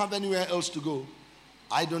 we don't have anywhere else to go.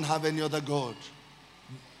 I don't have any other God.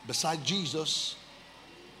 Besides Jesus,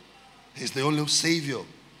 He's the only Savior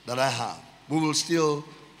that I have. We will still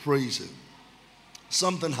praise Him.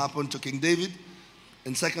 Something happened to King David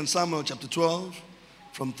in 2 Samuel chapter 12,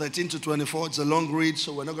 from 13 to 24. It's a long read,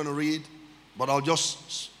 so we're not going to read, but I'll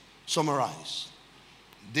just summarize.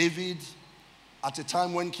 David, at a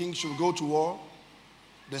time when kings should go to war,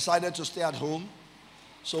 decided to stay at home.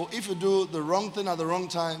 So if you do the wrong thing at the wrong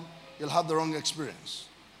time, you'll have the wrong experience.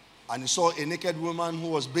 And he saw a naked woman who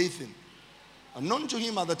was bathing. Unknown to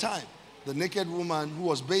him at the time, the naked woman who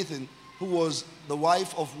was bathing, who was the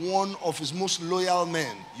wife of one of his most loyal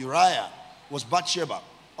men, Uriah, was Bathsheba.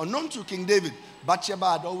 Unknown to King David,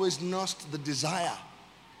 Bathsheba had always nursed the desire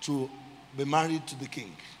to be married to the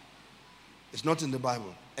king. It's not in the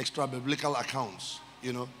Bible. Extra biblical accounts,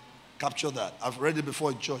 capture that. I've read it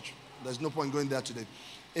before in church. There's no point going there today.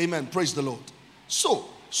 Amen. Praise the Lord. So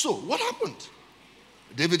what happened?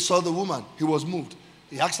 David saw the woman. He was moved.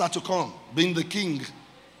 He asked her to come, being the king,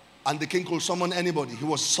 and the king could summon anybody. He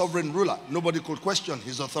was sovereign ruler. Nobody could question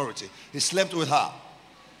his authority. He slept with her.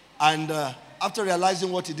 And after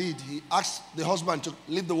realizing what he did, he asked the husband to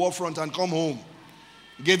leave the war front and come home.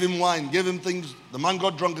 Gave him wine, gave him things. The man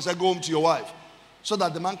got drunk. He said, go home to your wife, so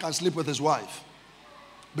that the man can sleep with his wife.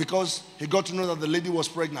 Because he got to know that the lady was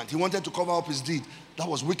pregnant. He wanted to cover up his deed. That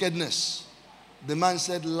was wickedness. The man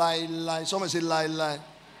said, lie, lie. Someone said, lie, lie.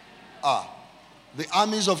 The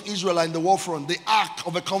armies of Israel are in the war front. The ark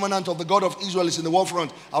of the covenant of the God of Israel is in the war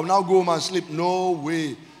front. I will now go home and sleep. No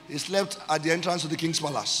way. He slept at the entrance of the king's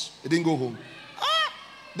palace. He didn't go home.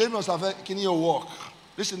 They must have said, can you walk?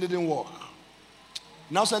 Listen, they didn't walk.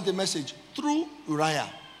 Now sent a message through Uriah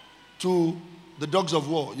to the dogs of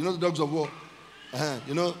war. You know the dogs of war?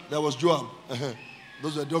 There was Joab.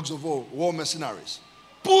 Those were dogs of war mercenaries.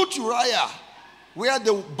 Put Uriah where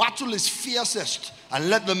the battle is fiercest and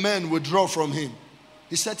let the men withdraw from him.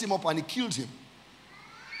 He set him up and he killed him.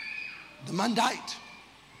 The man died.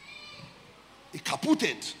 He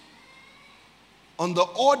kaputted on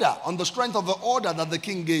the strength of the order that the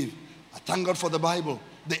king gave. I thank God for the Bible.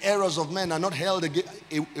 The errors of men are not held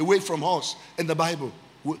away from us in the Bible.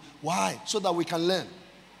 Why? So that we can learn.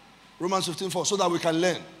 Romans 15:4, so that we can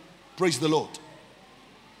learn. Praise the Lord.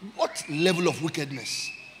 What level of wickedness?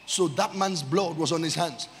 So that man's blood was on his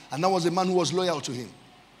hands. And that was a man who was loyal to him.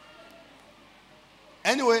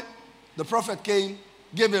 Anyway, the prophet came,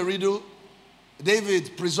 gave a riddle.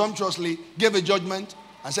 David presumptuously gave a judgment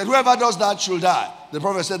and said, whoever does that shall die. The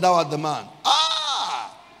prophet said, thou art the man.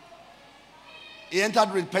 He entered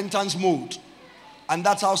repentance mode. And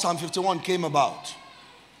that's how Psalm 51 came about.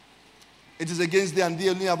 It is against thee and thee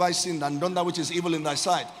only have I sinned and done that which is evil in thy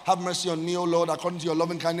sight. Have mercy on me, O Lord, according to your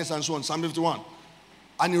loving kindness, and so on. Psalm 51.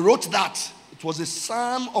 And he wrote that. It was a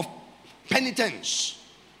psalm of penitence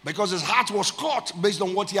because his heart was caught based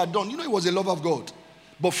on what he had done. He was a lover of God,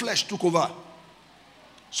 but flesh took over.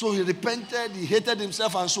 So he repented, he hated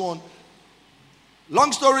himself and so on.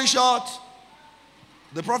 Long story short,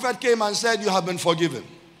 the prophet came and said, you have been forgiven.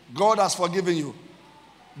 God has forgiven you.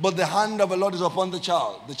 But the hand of the Lord is upon the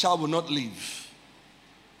child. The child will not live.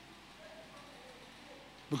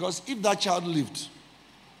 Because if that child lived,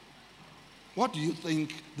 what do you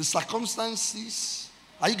think? The circumstances,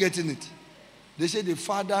 are you getting it? They say the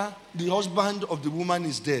husband of the woman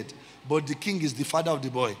is dead, but the king is the father of the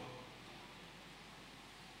boy.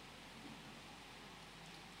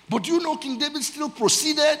 But you know King David still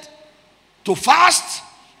proceeded to fast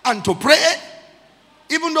and to pray,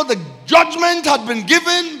 even though the judgment had been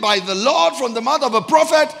given by the Lord from the mouth of a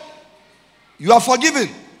prophet. You are forgiven.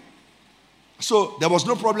 So there was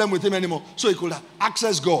no problem with him anymore. So he could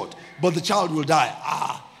access God, but the child will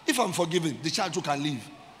die. If I'm forgiven, the child too can live.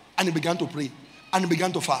 And he began to pray, and he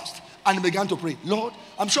began to fast, and he began to pray. Lord,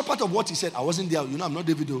 I'm sure part of what he said, I wasn't there. I'm not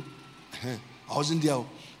David though. I wasn't there.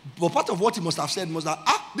 But part of what he must have said was that,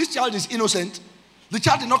 this child is innocent. The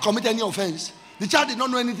child did not commit any offense. The child did not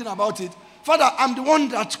know anything about it. Father, I'm the one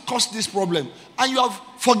that caused this problem, and you have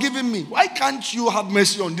forgiven me. Why can't you have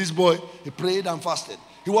mercy on this boy? He prayed and fasted.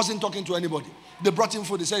 He wasn't talking to anybody. They brought him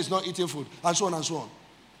food. He said he's not eating food, and so on and so on.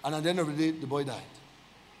 And at the end of the day, the boy died.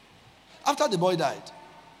 After the boy died,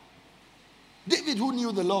 David, who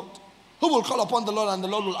knew the Lord, who will call upon the Lord and the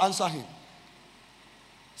Lord will answer him,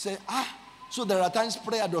 say, so there are times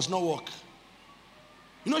prayer does not work.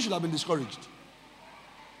 He should have been discouraged.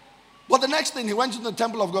 But the next thing, he went into the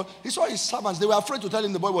temple of God. He saw his servants. They were afraid to tell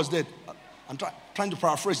him the boy was dead. I'm trying to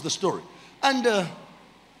paraphrase the story. And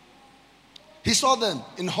he saw them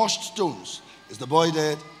in hushed tones. Is the boy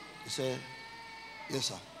dead? He said, yes,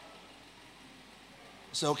 sir.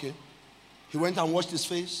 He said, okay. He went and washed his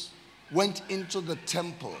face, went into the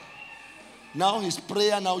temple. Now his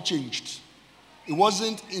prayer now changed. He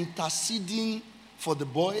wasn't interceding for the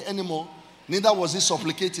boy anymore. Neither was he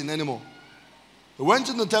supplicating anymore. He went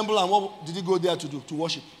in the temple, and what did he go there to do? To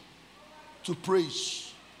worship, to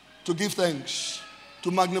praise, to give thanks,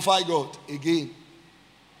 to magnify God again.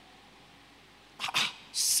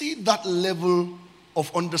 See that level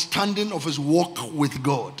of understanding of his walk with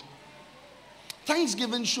God.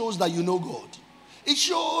 Thanksgiving shows that you know God. It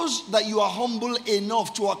shows that you are humble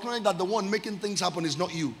enough to acknowledge that the one making things happen is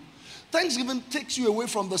not you. Thanksgiving takes you away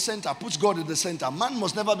from the center, puts God in the center. Man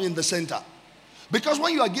must never be in the center. Because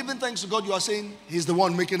when you are giving thanks to God, you are saying, He's the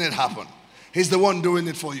one making it happen. He's the one doing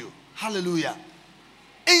it for you. Hallelujah.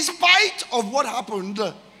 In spite of what happened,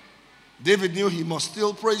 David knew he must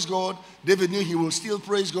still praise God. David knew he will still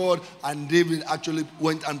praise God. And David actually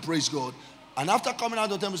went and praised God. And after coming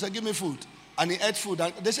out of the temple, he said, give me food. And he ate food.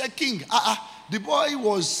 And they said, King, the boy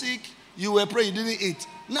was sick. You were praying, you didn't eat.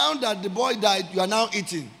 Now that the boy died, you are now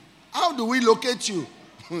eating. How do we locate you?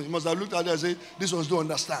 He must have looked at it and said, this ones don't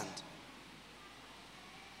understand.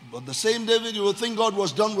 But the same David, you will think God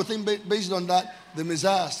was done with him based on that. The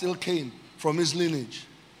Messiah still came from his lineage.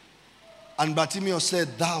 And Bartimaeus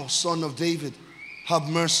said, thou son of David, have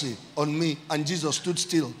mercy on me. And Jesus stood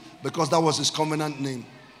still because that was his covenant name.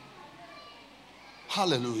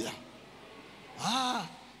 Hallelujah.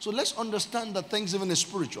 So let's understand that Thanksgiving is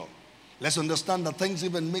spiritual. Let's understand that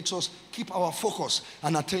Thanksgiving makes us keep our focus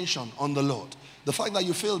and attention on the Lord. The fact that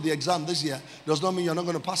you failed the exam this year does not mean you're not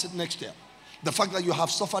going to pass it next year. The fact that you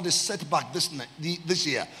have suffered a setback this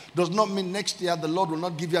year does not mean next year the Lord will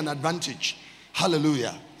not give you an advantage.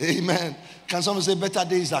 Hallelujah. Amen. Can someone say better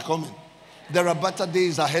days are coming? There are better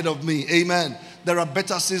days ahead of me. Amen. There are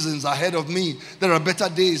better seasons ahead of me. There are better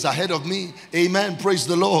days ahead of me. Amen. Praise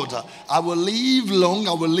the Lord. I will live long.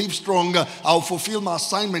 I will live strong. I will fulfill my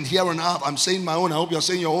assignment here on earth. I'm saying my own. I hope you're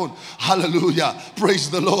saying your own. Hallelujah. Praise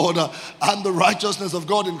the Lord. And the righteousness of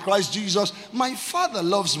God in Christ Jesus. My Father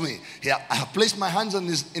loves me. I have placed my hands in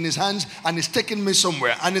his hands, and he's taken me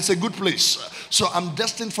somewhere. And it's a good place. So I'm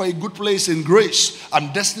destined for a good place in grace.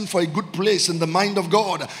 I'm destined for a good place in the mind of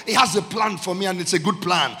God. He has a plan for me, and it's a good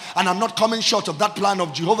plan. And I'm not coming short of that plan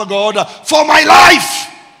of Jehovah God for my life.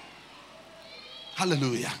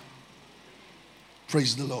 Hallelujah.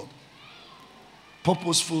 Praise the Lord.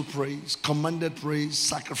 Purposeful praise, commanded praise,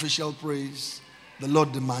 sacrificial praise. The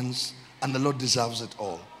Lord demands, and the Lord deserves it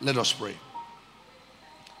all. Let us pray.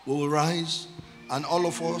 We will rise, and all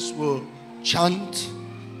of us will chant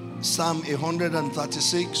Psalm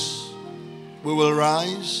 136. We will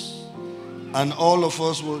rise, and all of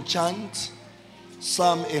us will chant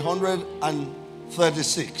Psalm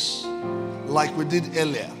 136 like we did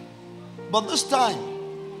earlier. But this time,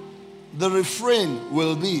 the refrain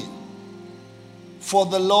will be, for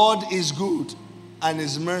the Lord is good and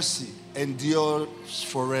his mercy endures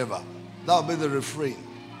forever. That will be the refrain.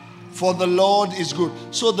 For the Lord is good.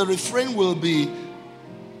 So the refrain will be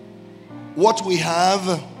what we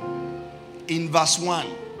have in verse 1.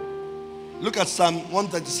 Look at Psalm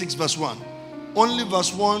 136 verse 1. Only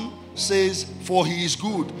verse 1 says, for he is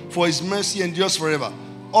good, for his mercy endures forever.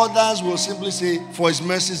 Others will simply say, for his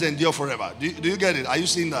mercies endure forever. Do you get it? Are you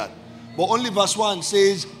seeing that? But only verse 1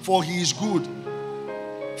 says, for he is good,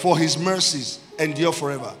 for his mercies endure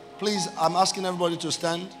forever. Please, I'm asking everybody to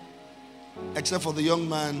stand, except for the young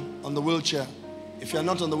man on the wheelchair. If you're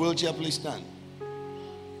not on the wheelchair, please stand.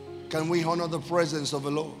 Can we honor the presence of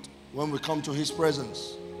the Lord when we come to his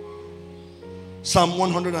presence? Psalm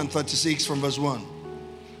 136 from verse 1.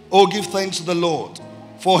 Oh, give thanks to the Lord,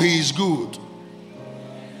 for he is good.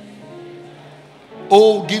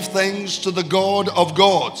 Oh, give thanks to the God of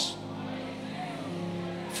gods,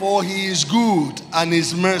 for he is good and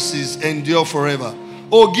his mercies endure forever.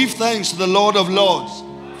 Oh, give thanks to the Lord of lords,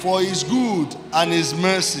 for he is good and his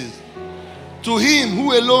mercies. To him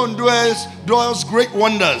who alone does great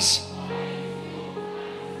wonders.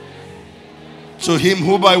 To him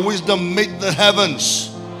who by wisdom made the heavens.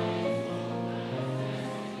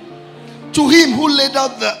 To him who laid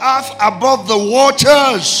out the earth above the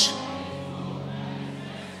waters.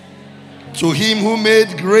 To him who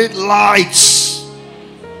made great lights.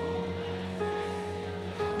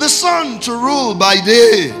 The sun to rule by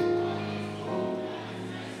day.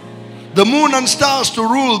 The moon and stars to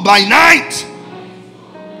rule by night.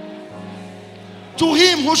 To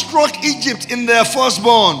him who struck Egypt in their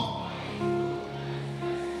firstborn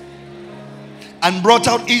and brought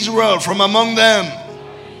out Israel from among them.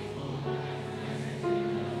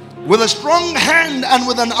 with a strong hand and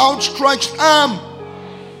with an outstretched arm.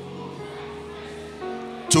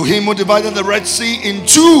 To him who divided the Red Sea in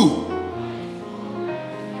two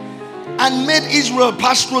and made Israel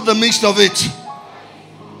pass through the midst of it,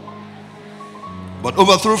 but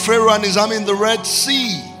overthrew Pharaoh and his army in the Red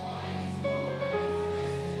Sea.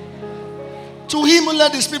 To him who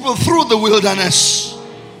led his people through the wilderness.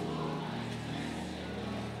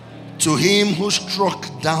 To him who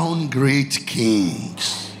struck down great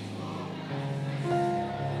kings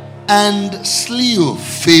and slew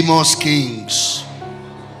famous kings.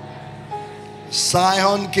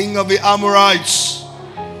 Sihon, king of the Amorites,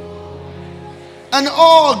 and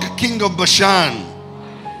Og, king of Bashan,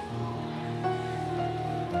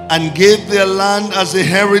 and gave their land as a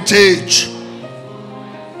heritage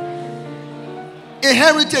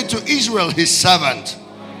to Israel his servant,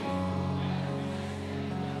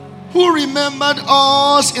 who remembered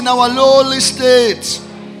us in our lowly state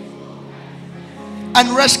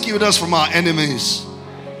and rescued us from our enemies,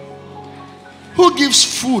 who gives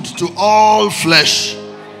food to all flesh.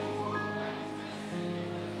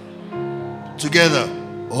 Together,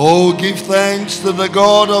 oh, give thanks to the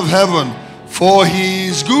God of heaven, for he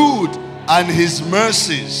is good and his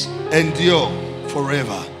mercies endure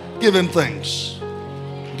forever. Give him thanks.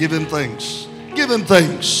 Give him thanks. Give him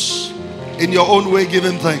thanks. In your own way, give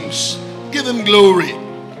him thanks. Give him glory.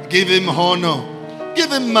 Give him honor.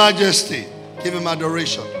 Give him majesty. Give him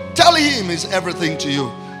adoration. Tell him he's everything to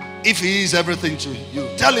you. If he is everything to you,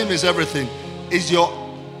 tell him he's everything. He's your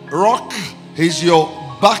rock. He's your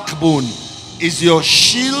backbone. He's your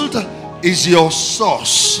shield. He's your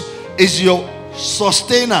source. He's your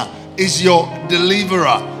sustainer. He's your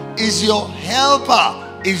deliverer. He's your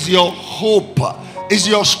helper. He's your hope. He's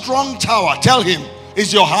your strong tower. Tell him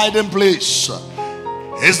he's your hiding place.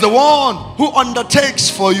 He's the one who undertakes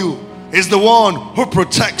for you. He's the one who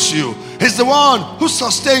protects you. He's the one who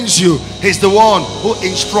sustains you. He's the one who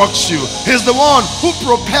instructs you. He's the one who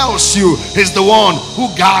propels you. He's the one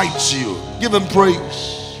who guides you. Give him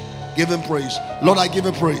praise. Give him praise. Lord, I give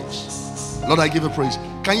you praise. Lord, I give you praise.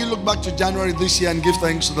 Can you look back to January this year and give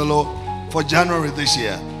thanks to the Lord for January this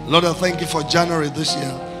year? Lord, I thank you for January this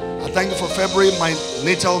year. I thank you for February, my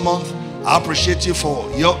natal month. I appreciate you for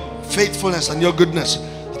your faithfulness and your goodness.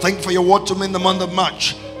 I thank you for your word to me in the month of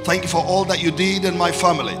March. Thank you for all that you did in my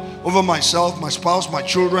family, over myself, my spouse, my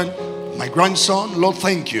children, my grandson. Lord,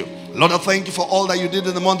 thank you. Lord, I thank you for all that you did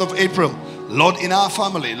in the month of April. Lord, in our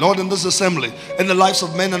family, Lord, in this assembly, in the lives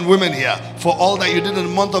of men and women here, for all that you did in the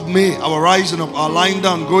month of May, our rising up, our lying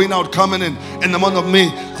down, going out, coming in the month of May.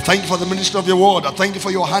 I thank you for the ministry of your word. I thank you for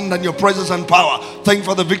your hand and your presence and power. Thank you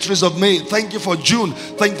for the victories of May. Thank you for June.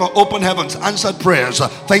 Thank you for open heavens, answered prayers.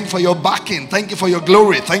 Thank you for your backing. Thank you for your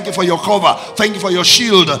glory. Thank you for your cover. Thank you for your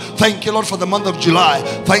shield. Thank you, Lord, for the month of July.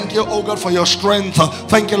 Thank you, oh God, for your strength.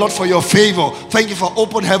 Thank you, Lord, for your favor. Thank you for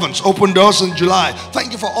open heavens, open doors in July.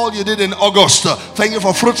 Thank you for all you did in August. Thank you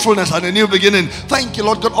for fruitfulness and a new beginning. Thank you,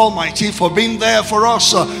 Lord God Almighty, for being there for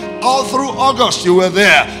us. All through August, you were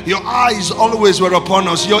there. Your eyes always were upon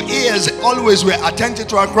us. Your ears always were attentive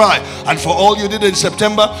to our cry. And for all you did in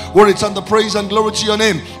September, we return the praise and glory to your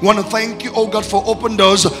name. Want to thank you, oh God, for open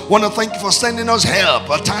doors. Want to thank you for sending us help,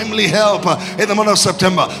 a timely help in the month of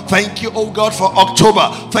September. Thank you, oh God, for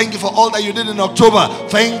October. Thank you for all that you did in October.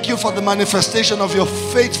 Thank you for the manifestation of your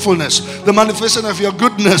faithfulness, the manifestation of your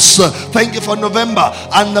goodness. Thank you for November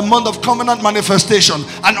and the month of covenant manifestation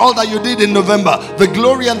and all that you did in November. The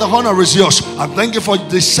glory and the honor is yours. And thank you for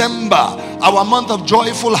December, our month of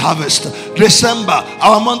joyful harvest. December,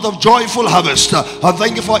 our month of joyful harvest. I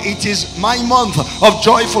thank you for it is my month of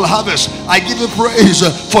joyful harvest. I give you praise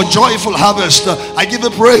for joyful harvest. I give you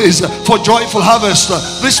praise for joyful harvest.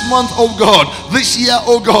 This month, oh God, this year,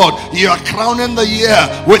 oh God, you are crowning the year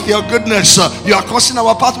with your goodness. You are causing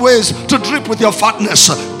our pathways to drip with your fatness.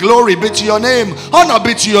 Glory be to your name. Honor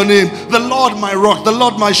be to your name. The Lord my rock, the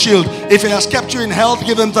Lord my shield. If he has kept you in health,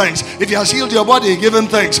 give him thanks. If he has healed your body, give him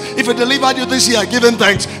thanks. If he delivered you this year, give him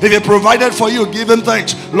thanks. If he provided for you, give him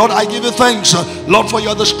thanks. Lord, I give you thanks. Lord, for you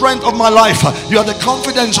are the strength of my life. You are the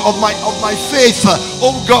confidence of my faith.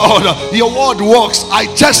 Oh God, your word works. I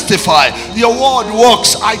testify. Your word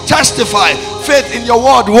works. I testify. Faith in your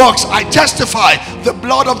word works. I testify. The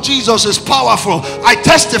blood of Jesus is powerful. I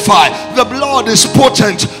testify. The blood is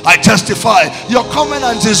potent. I testify. Your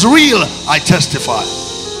covenant is real. I testify.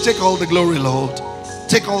 Take all the glory, Lord.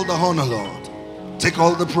 Take all the honor, Lord. Take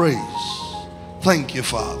all the praise. Thank you,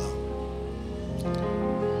 Father.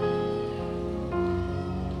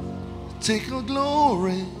 Take all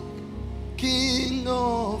glory, King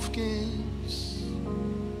of Kings.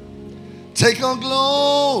 Take all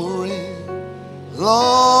glory,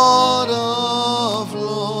 Lord of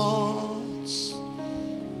Lords.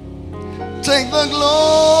 Take the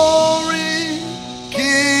glory,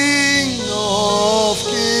 King of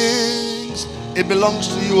Kings. It belongs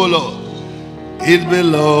to you, O Lord. It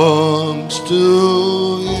belongs to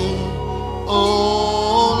you, O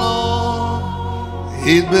Lord.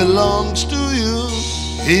 It belongs to you.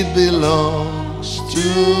 It belongs to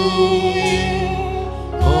you,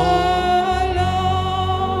 oh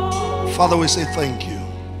Lord. Father, we say thank you.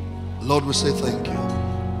 Lord, we say thank you.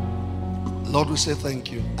 Lord, we say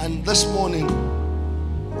thank you. And this morning,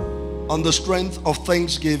 on the strength of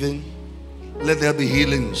thanksgiving, let there be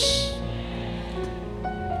healings.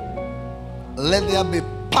 Let there be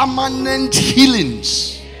permanent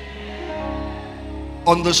healings.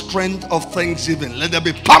 On the strength of thanksgiving, let there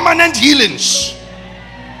be permanent healings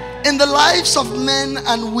in the lives of men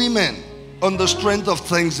and women. On the strength of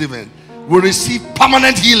thanksgiving, we receive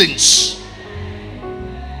permanent healings.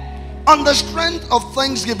 On the strength of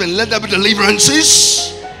thanksgiving, let there be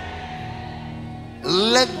deliverances.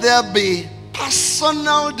 Let there be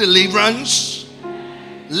personal deliverance.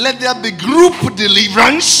 Let there be group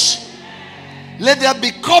deliverance. Let there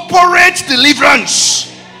be corporate deliverance.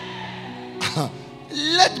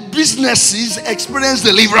 Let businesses experience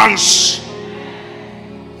deliverance.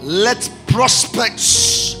 Let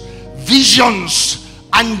prospects, visions,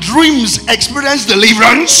 and dreams experience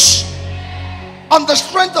deliverance. On the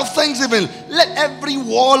strength of thanksgiving, let every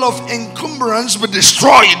wall of encumbrance be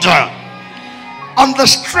destroyed. On the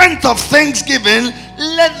strength of thanksgiving,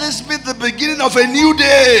 let this be the beginning of a new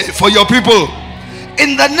day for your people.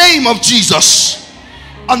 In the name of Jesus.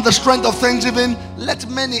 On the strength of thanksgiving, let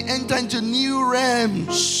many enter into new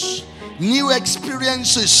realms, new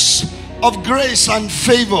experiences of grace and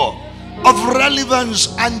favor, of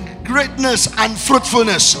relevance and greatness and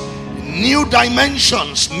fruitfulness. New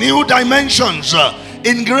dimensions in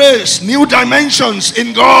grace, new dimensions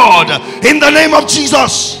in God, in the name of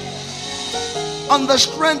Jesus. On the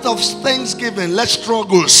strength of thanksgiving, let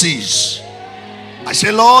struggle cease. I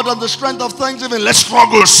say, Lord, on the strength of thanksgiving, let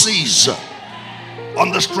struggle cease. On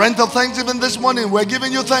the strength of thanksgiving this morning, we're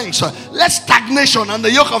giving you thanks. Let stagnation and the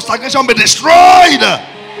yoke of stagnation be destroyed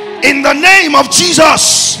in the name of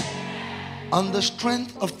Jesus. On the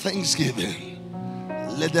strength of thanksgiving,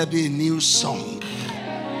 let there be a new song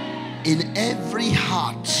in every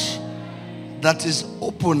heart that is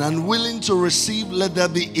open and willing to receive. Let there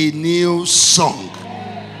be a new song.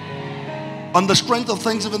 On the strength of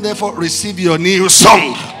thanksgiving, therefore, receive your new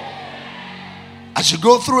song. As you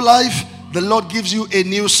go through life, the Lord gives you a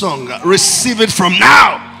new song. Receive it from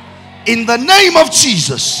now in the name of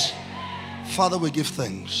Jesus. Father, we give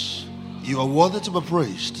thanks. You are worthy to be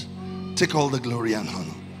praised. Take all the glory and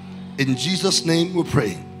honor. In Jesus' name we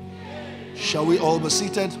pray. Shall we all be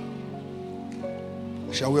seated?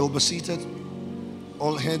 Shall we all be seated?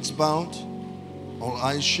 All heads bowed, all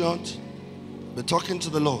eyes shut. Be talking to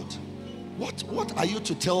the Lord. What are you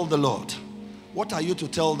to tell the Lord? What are you to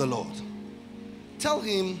tell the Lord? Tell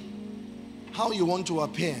him how you want to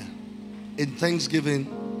appear in Thanksgiving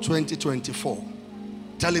 2024.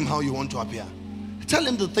 Tell him how you want to appear. Tell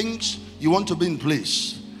him the things you want to be in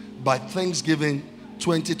place by Thanksgiving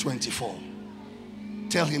 2024.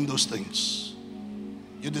 Tell him those things.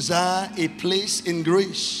 You desire a place in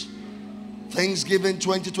grace. Thanksgiving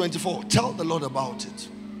 2024. Tell the Lord about it.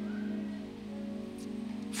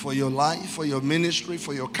 For your life, for your ministry,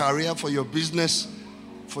 for your career, for your business,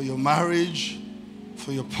 for your marriage,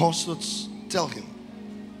 for your pursuits. Tell him.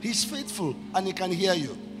 He's faithful and he can hear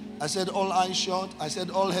you. I said all eyes shut. I said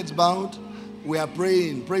all heads bowed. We are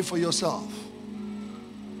praying. Pray for yourself.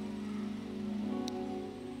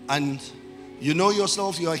 And you know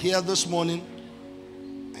yourself, you are here this morning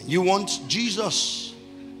and you want Jesus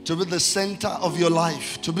to be the center of your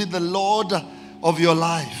life, to be the Lord of your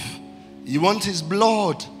life. You want his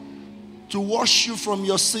blood to wash you from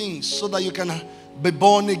your sins so that you can be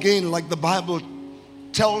born again like the Bible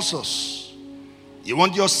tells us. You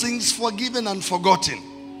want your sins forgiven and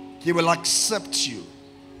forgotten. He will accept you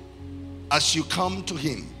as you come to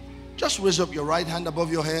him. Just raise up your right hand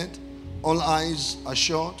above your head. All eyes are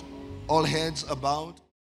shut. All heads are bowed.